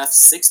had to ref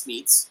 6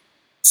 meets.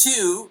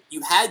 2,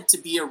 you had to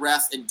be a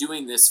ref and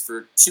doing this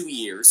for 2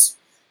 years.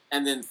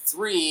 And then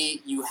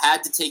 3, you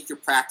had to take your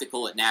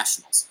practical at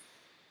nationals.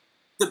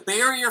 The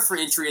barrier for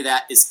entry of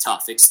that is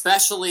tough,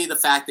 especially the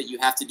fact that you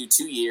have to do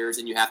 2 years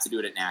and you have to do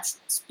it at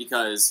nationals.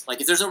 Because,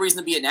 if there's no reason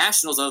to be at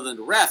nationals other than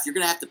to ref, you're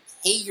going to have to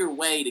pay your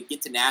way to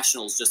get to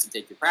nationals just to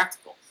take your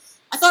practical.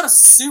 I thought a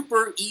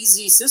super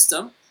easy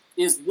system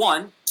is,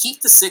 1,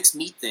 keep the 6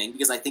 meet thing,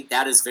 because I think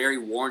that is very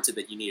warranted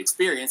that you need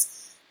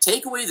experience.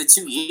 Take away the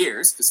 2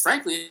 years, because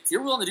frankly, if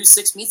you're willing to do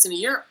 6 meets in a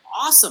year,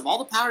 awesome, all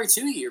the power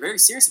to you. You're very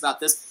serious about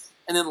this.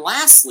 And then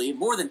lastly,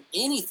 more than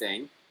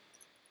anything,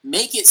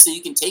 make it so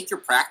you can take your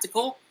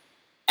practical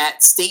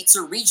at states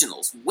or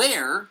regionals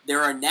where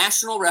there are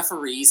national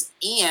referees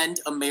and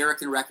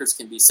American records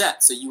can be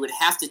set. So you would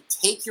have to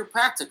take your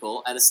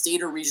practical at a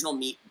state or regional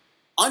meet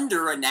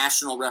under a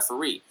national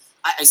referee.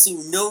 I see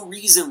no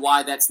reason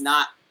why that's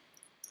not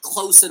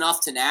close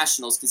enough to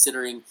nationals,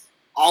 considering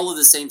all of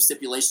the same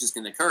stipulations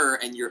can occur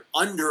and you're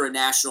under a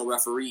national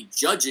referee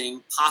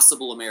judging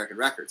possible American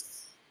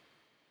records.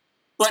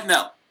 But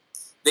no,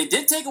 they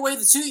did take away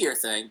the 2-year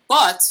thing,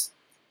 but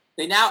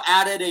they now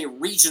added a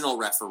regional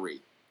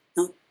referee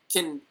who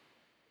can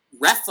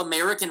ref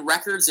American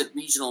records at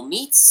regional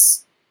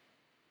meets.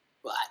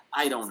 But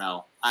I don't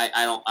know. I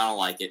don't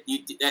like it.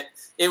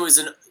 It was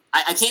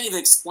I can't even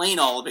explain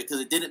all of it because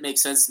it didn't make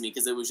sense to me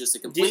because it was just a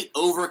complete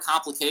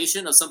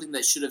overcomplication of something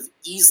that should have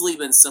easily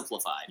been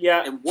simplified.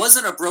 Yeah. There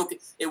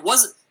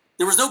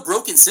was no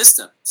broken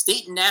system.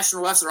 State and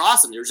national refs are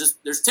awesome.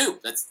 There's two.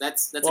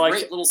 That's a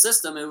great little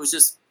system. It was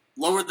just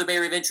lower the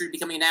barrier of entry to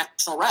becoming a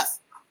national ref.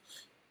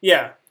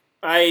 Yeah.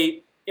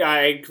 I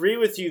agree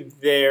with you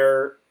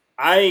there.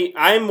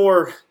 I'm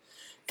more,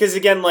 because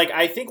again, like,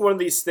 I think one of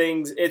these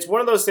things, it's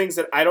one of those things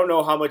that I don't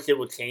know how much it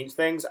will change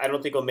things. I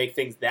don't think it'll make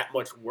things that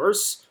much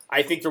worse.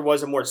 I think there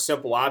was a more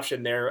simple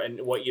option there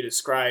and what you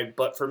described.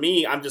 But for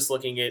me, I'm just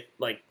looking at,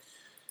 like,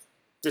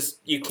 just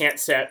you can't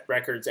set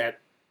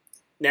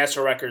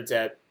national records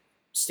at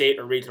state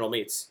or regional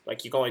meets.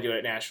 Like, you can only do it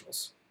at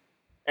nationals.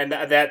 And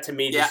that to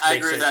me just I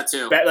makes agree with that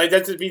too.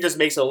 That to me just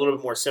makes it a little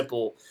bit more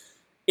simple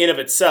in of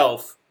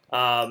itself.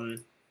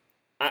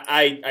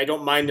 I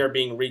don't mind there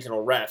being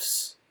regional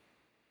refs.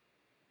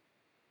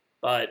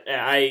 But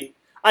I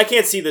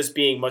can't see this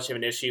being much of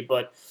an issue,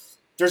 but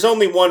there's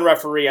only one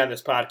referee on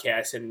this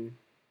podcast, and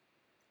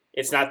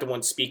it's not the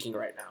one speaking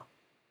right now.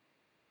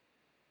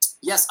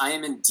 Yes, I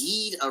am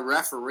indeed a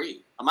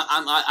referee. I'm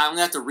going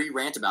to have to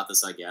re-rant about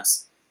this, I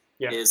guess.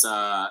 Yeah. Is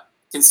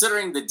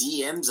considering the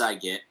DMs I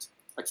get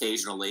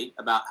occasionally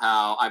about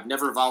how I've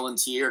never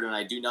volunteered and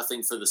I do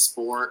nothing for the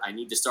sport. I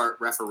need to start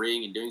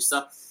refereeing and doing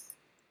stuff.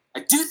 I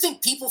do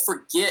think people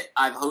forget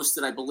I've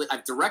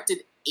directed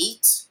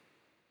 8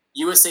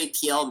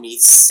 USAPL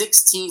meets,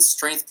 16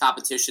 strength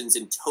competitions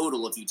in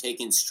total if you take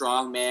in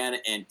strongman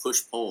and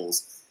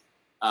push-pulls.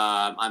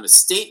 I'm a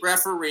state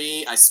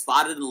referee. I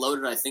spotted and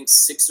loaded, I think,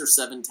 6 or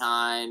 7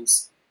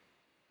 times.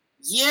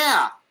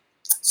 Yeah.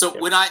 So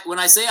when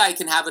I say I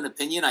can have an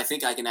opinion, I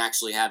think I can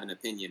actually have an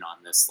opinion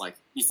on this. Like,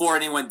 before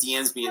anyone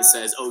DMs me and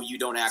says, oh, you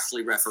don't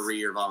actually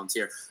referee or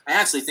volunteer, I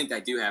actually think I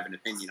do have an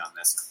opinion on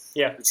this.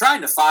 Yeah. I'm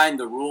trying to find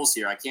the rules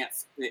here.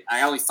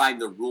 I only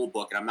find the rule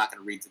book, and I'm not going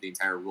to read through the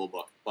entire rule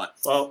book. But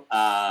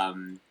I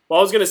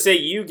was going to say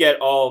you get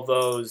all of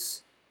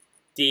those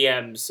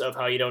DMs of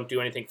how you don't do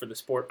anything for the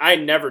sport. I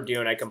never do,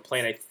 and I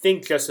complain, I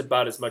think, just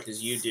about as much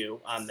as you do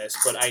on this,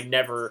 but I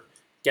never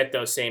get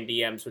those same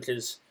DMs, which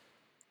is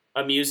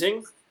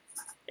amusing,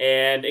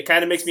 and it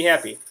kind of makes me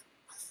happy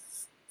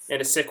in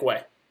a sick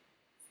way.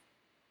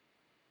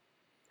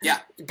 Yeah.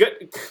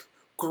 Good.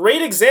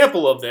 Great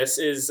example of this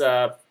is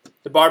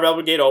the Barbell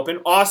Brigade Open.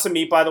 Awesome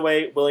meet, by the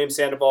way. William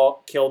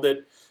Sandoval killed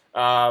it.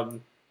 I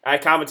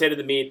commentated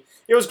the meet.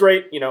 It was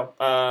great, it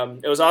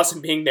was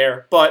awesome being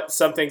there, but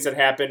some things that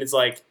happened is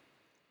like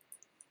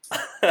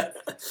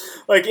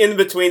like in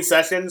between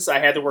sessions, I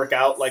had to work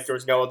out. Like, there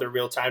was no other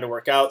real time to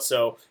work out.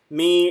 So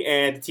me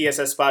and the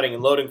TSS spotting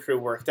and loading crew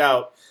worked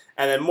out.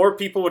 And then more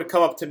people would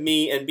come up to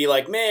me and be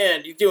like,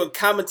 man, you're doing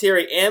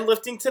commentary and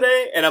lifting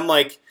today? And I'm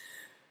like,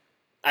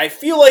 I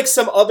feel like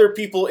some other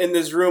people in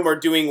this room are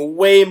doing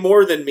way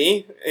more than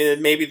me.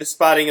 And maybe the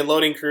spotting and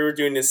loading crew are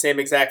doing the same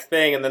exact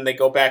thing. And then they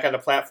go back on the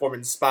platform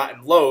and spot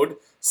and load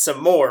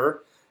some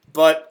more.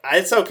 But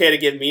it's okay to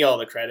give me all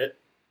the credit.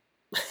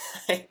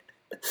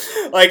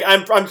 Like,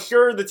 I'm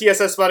sure the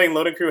TSS spotting and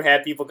loading crew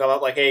had people come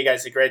up like, hey, you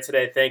guys did great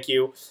today, thank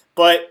you.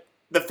 But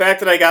the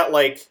fact that I got,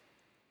 like,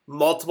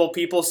 multiple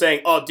people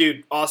saying, oh,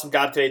 dude, awesome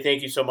job today,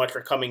 thank you so much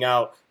for coming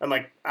out. I'm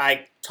like,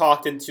 I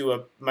talked into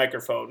a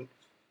microphone,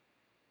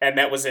 and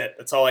that was it.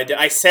 That's all I did.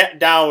 I sat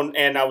down,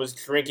 and I was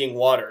drinking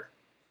water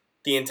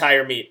the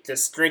entire meet.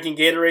 Just drinking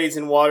Gatorades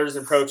and waters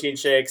and protein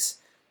shakes,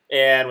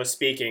 and was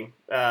speaking.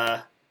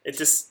 It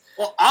just...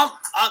 Well,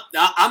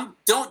 I'm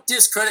don't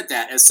discredit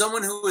that. As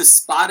someone who has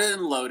spotted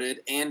and loaded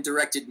and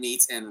directed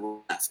meets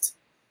and left,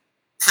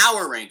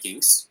 power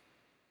rankings,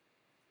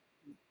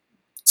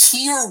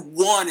 tier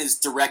 1 is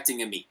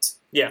directing a meet.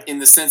 Yeah. In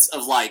the sense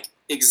of, like,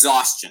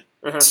 exhaustion.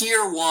 Uh-huh.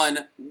 Tier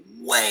 1,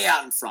 way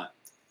out in front.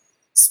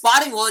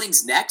 Spotting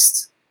loading's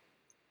next.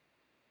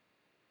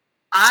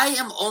 I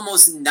am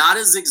almost not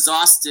as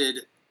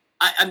exhausted.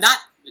 I'm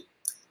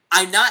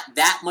not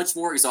that much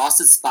more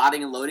exhausted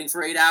spotting and loading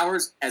for 8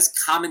 hours as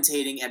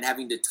commentating and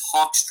having to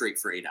talk straight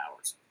for 8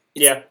 hours.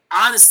 Yeah.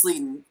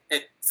 Honestly,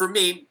 for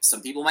me,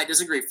 some people might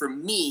disagree. For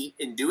me,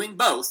 in doing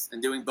both,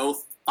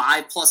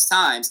 5+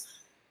 times,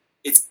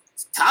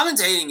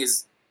 commentating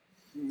is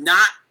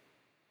not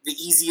the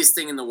easiest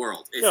thing in the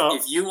world.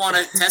 If you want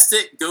to test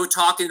it, go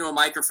talk into a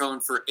microphone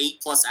for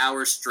 8+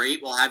 hours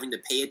straight while having to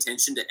pay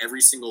attention to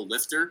every single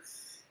lifter.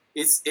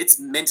 It's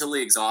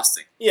mentally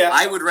exhausting. Yeah.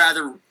 I would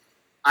rather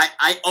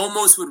I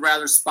almost would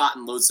rather spot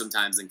and load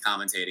sometimes than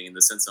commentating, in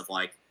the sense of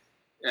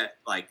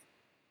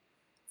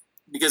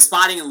because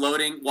spotting and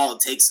loading, while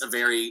it takes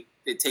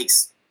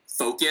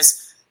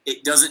focus,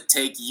 it doesn't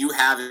take you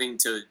having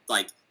to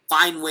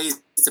find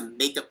ways to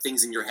make up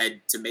things in your head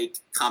to make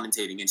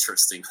commentating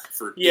interesting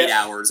for 8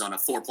 hours on a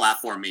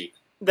 4-platform meet.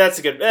 That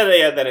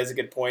is a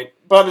good point.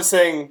 But I'm just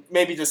saying,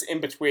 maybe just in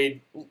between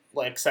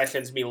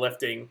sessions, me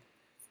lifting,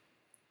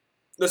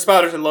 the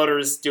spotters and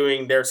loaders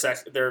doing their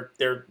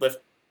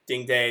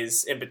lifting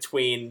days in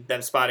between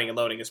them spotting and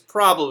loading is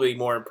probably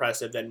more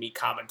impressive than me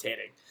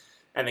commentating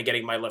and then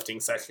getting my lifting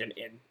session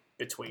in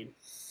between.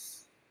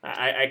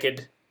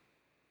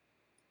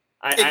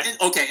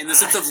 Okay, in the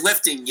sense of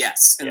lifting,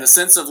 yes. In the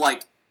sense of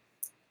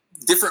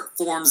different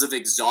forms of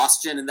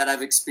exhaustion and that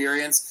I've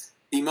experienced,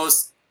 the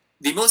most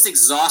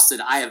exhausted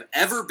I have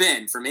ever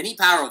been from any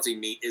powerlifting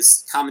meet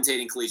is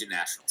commentating collegiate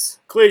nationals.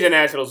 Collegiate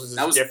nationals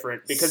was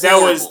different because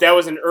that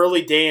was an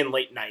early day and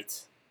late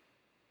night.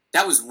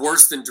 That was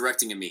worse than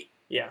directing a meet.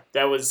 Yeah,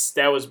 that was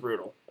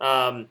brutal.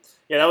 That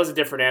was a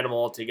different animal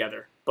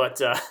altogether.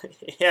 But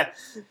yeah.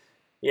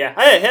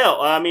 Hey,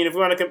 hell, I mean, if we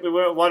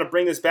want to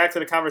bring this back to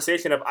the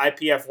conversation of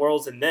IPF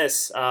Worlds and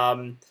this,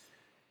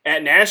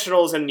 at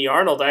Nationals in the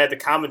Arnold, I had to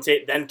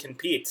commentate then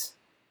compete.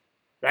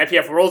 The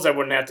IPF Worlds, I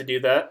wouldn't have to do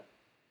that.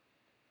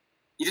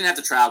 You didn't have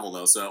to travel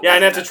though, so yeah, I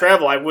didn't have to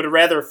travel. I would have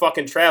rather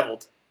fucking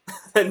traveled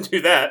than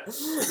do that.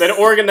 Then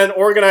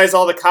organize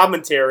all the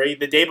commentary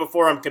the day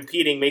before I'm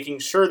competing, making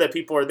sure that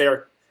people are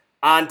there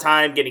on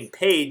time, getting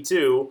paid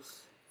too,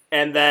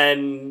 and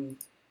then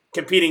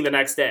competing the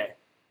next day.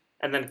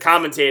 And then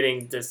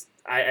commentating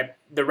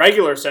the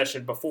regular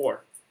session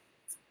before.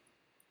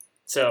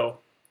 So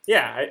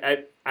yeah,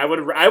 I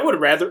would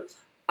rather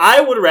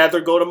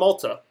go to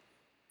Malta.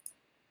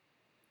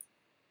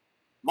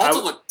 Malta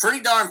looked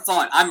pretty darn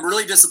fun. I'm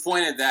really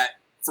disappointed that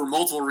for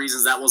multiple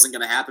reasons that wasn't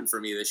going to happen for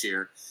me this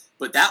year.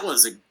 But that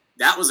was a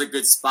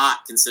good spot,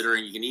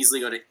 considering you can easily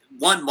go to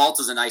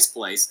Malta's a nice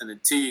place, and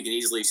then 2, you can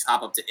easily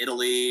hop up to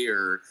Italy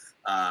or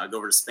go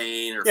over to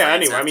Spain or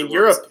France anyway. afterwards. I mean,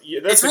 Europe.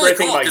 That's it's the really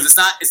great cool because it's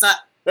not.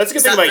 That's a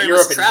good thing about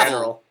Europe in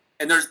general.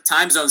 And their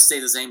time zones stay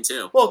the same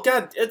too. Well,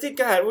 God, we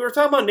were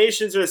talking about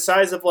nations the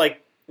size of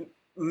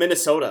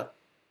Minnesota.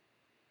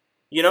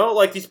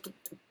 These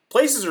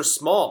places are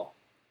small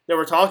that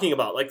we're talking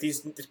about.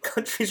 These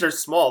countries are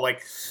small.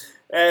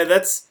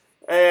 That's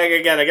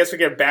again. I guess we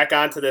get back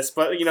onto this,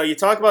 but you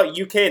talk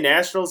about UK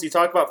nationals, you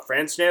talk about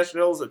French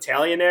nationals,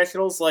 Italian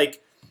nationals.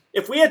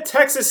 If we had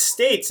Texas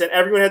states and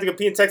everyone had to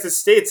compete in Texas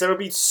states, that would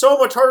be so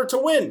much harder to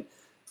win.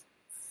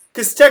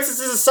 Because Texas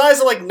is the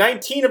size of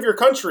 19 of your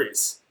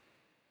countries.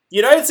 The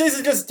United States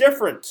is just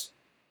different.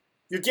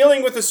 You're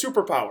dealing with a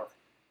superpower.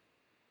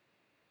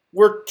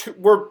 We're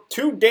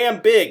too damn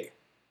big.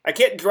 I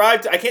can't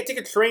take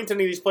a train to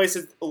any of these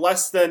places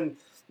less than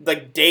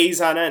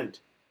days on end.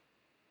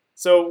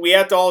 So we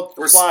have to all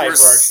fly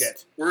for our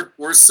shit.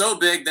 We're so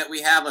big that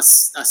we have a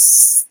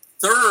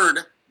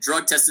third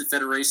drug-tested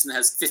federation that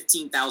has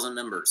 15,000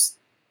 members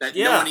that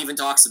no one even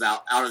talks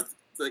about.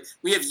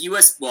 We have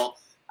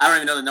I don't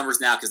even know the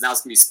numbers now because now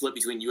it's going to be split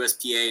between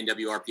USPA and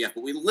WRPF,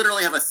 but we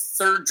literally have a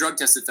third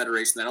drug-tested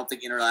federation that I don't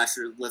think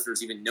international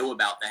lifters even know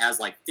about that has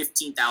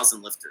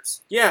 15,000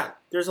 lifters. Yeah,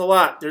 there's a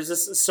lot. There's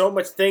just so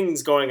much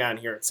things going on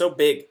here. It's so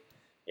big.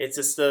 It's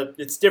just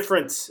it's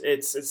different.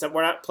 It's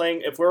we're not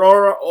playing. If we're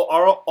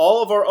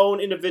all of our own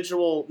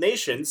individual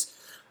nations,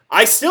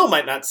 I still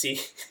might not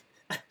see.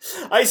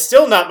 might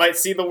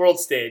see the world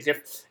stage.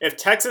 If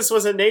Texas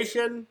was a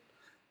nation,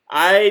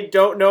 I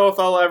don't know if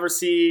I'll ever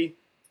see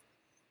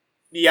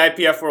the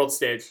IPF world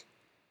stage.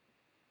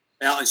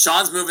 Well, and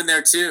Sean's moving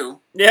there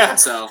too. Yeah.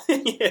 So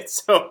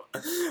so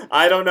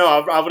I don't know.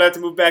 I would have to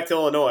move back to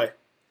Illinois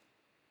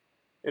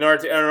in order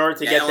to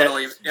get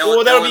Illinois, that.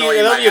 Well, that would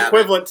be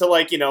equivalent to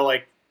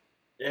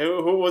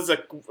who was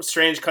the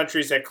strange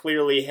countries that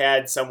clearly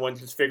had someone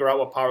just figure out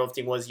what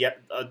powerlifting was yet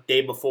a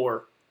day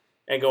before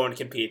and go and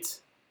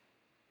compete.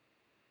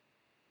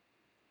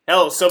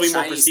 Hell, it'll still be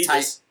more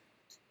prestigious.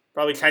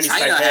 Probably Chinese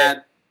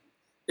Taipei.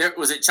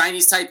 Was it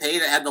Chinese Taipei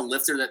that had the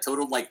lifter that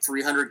totaled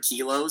 300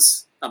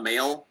 kilos, a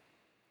male?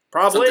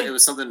 Probably. It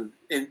was something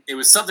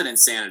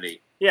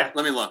insanity. Yeah.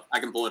 Let me look.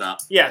 I can pull it up.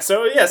 Yeah,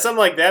 so something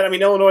like that. I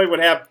mean, Illinois would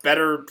have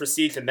better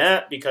prestige than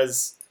that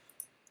because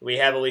we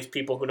have at least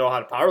people who know how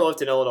to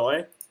powerlift in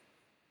Illinois.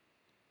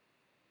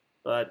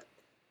 But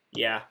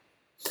yeah.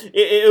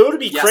 It would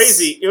be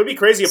crazy. It would be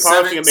crazy if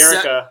Powerlifting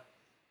America.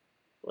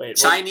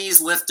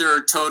 Chinese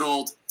lifter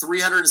totaled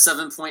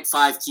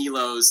 307.5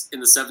 kilos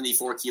in the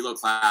 74 kilo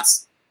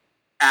class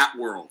at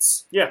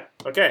Worlds. Yeah.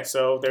 Okay.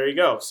 So there you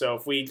go. So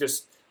if we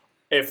just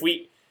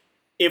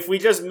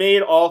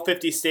made all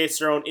 50 states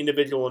their own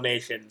individual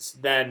nations,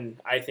 then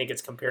I think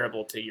it's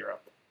comparable to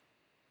Europe.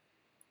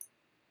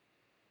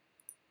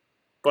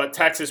 But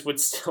Texas would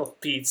still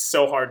be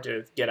so hard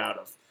to get out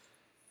of,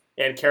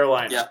 and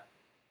Carolina,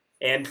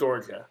 and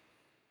Georgia.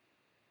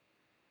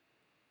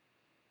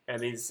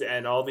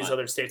 And all these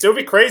other states. It would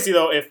be crazy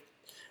though if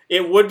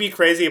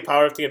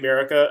Powerlifting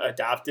America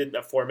adopted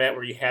a format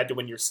where you had to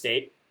win your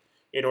state.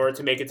 in order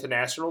to make it to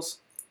nationals.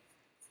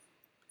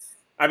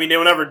 I mean, they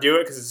will never do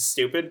it because it's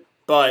stupid,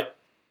 but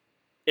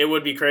it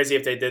would be crazy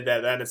if they did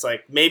that. Then it's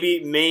like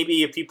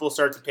maybe if people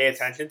start to pay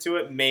attention to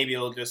it, maybe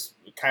it'll just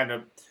kind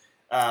of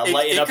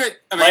lighten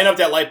up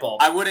that light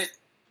bulb. I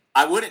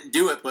wouldn't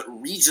do it, but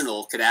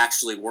regional could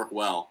actually work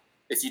well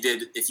if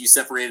you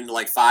separated into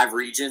like 5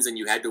 regions and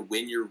you had to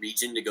win your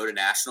region to go to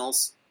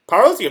nationals.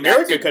 Powerlifting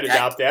America could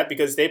adopt that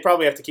because they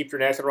probably have to keep their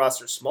national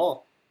roster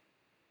small.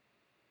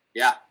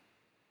 Yeah.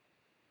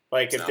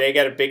 Like, if they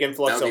get a big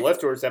influx of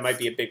lifters, that might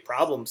be a big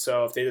problem.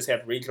 So, if they just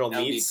have regional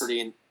meets. That would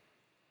be pretty...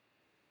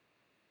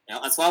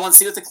 that's why I want to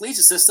see with the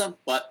collegiate system.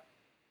 But,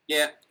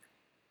 yeah,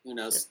 who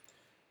knows?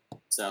 Yeah.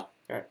 So. All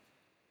right.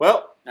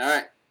 Well. All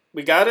right.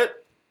 We got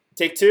it.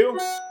 Take 2.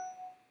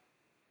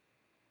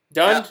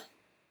 Done? Yep.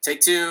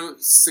 Take 2.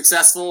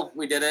 Successful.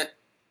 We did it.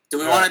 Do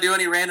we want to do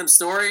any random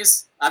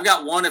stories? I've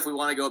got one if we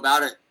want to go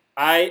about it.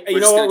 You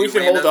know what? We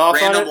should hold off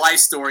on it. Random life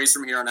stories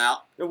from here on out.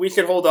 We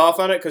should hold off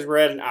on it because we're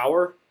at an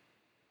hour.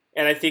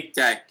 And I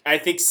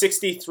think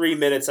 63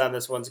 minutes on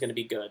this one's going to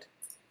be good.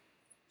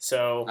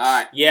 So, all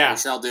right. Yeah. We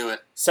shall do it.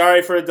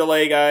 Sorry for the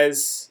delay,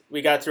 guys.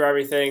 We got through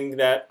everything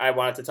that I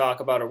wanted to talk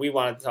about or we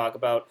wanted to talk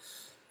about.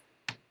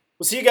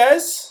 We'll see you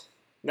guys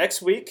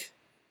next week.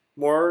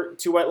 More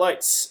 2 White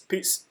Lights.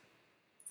 Peace.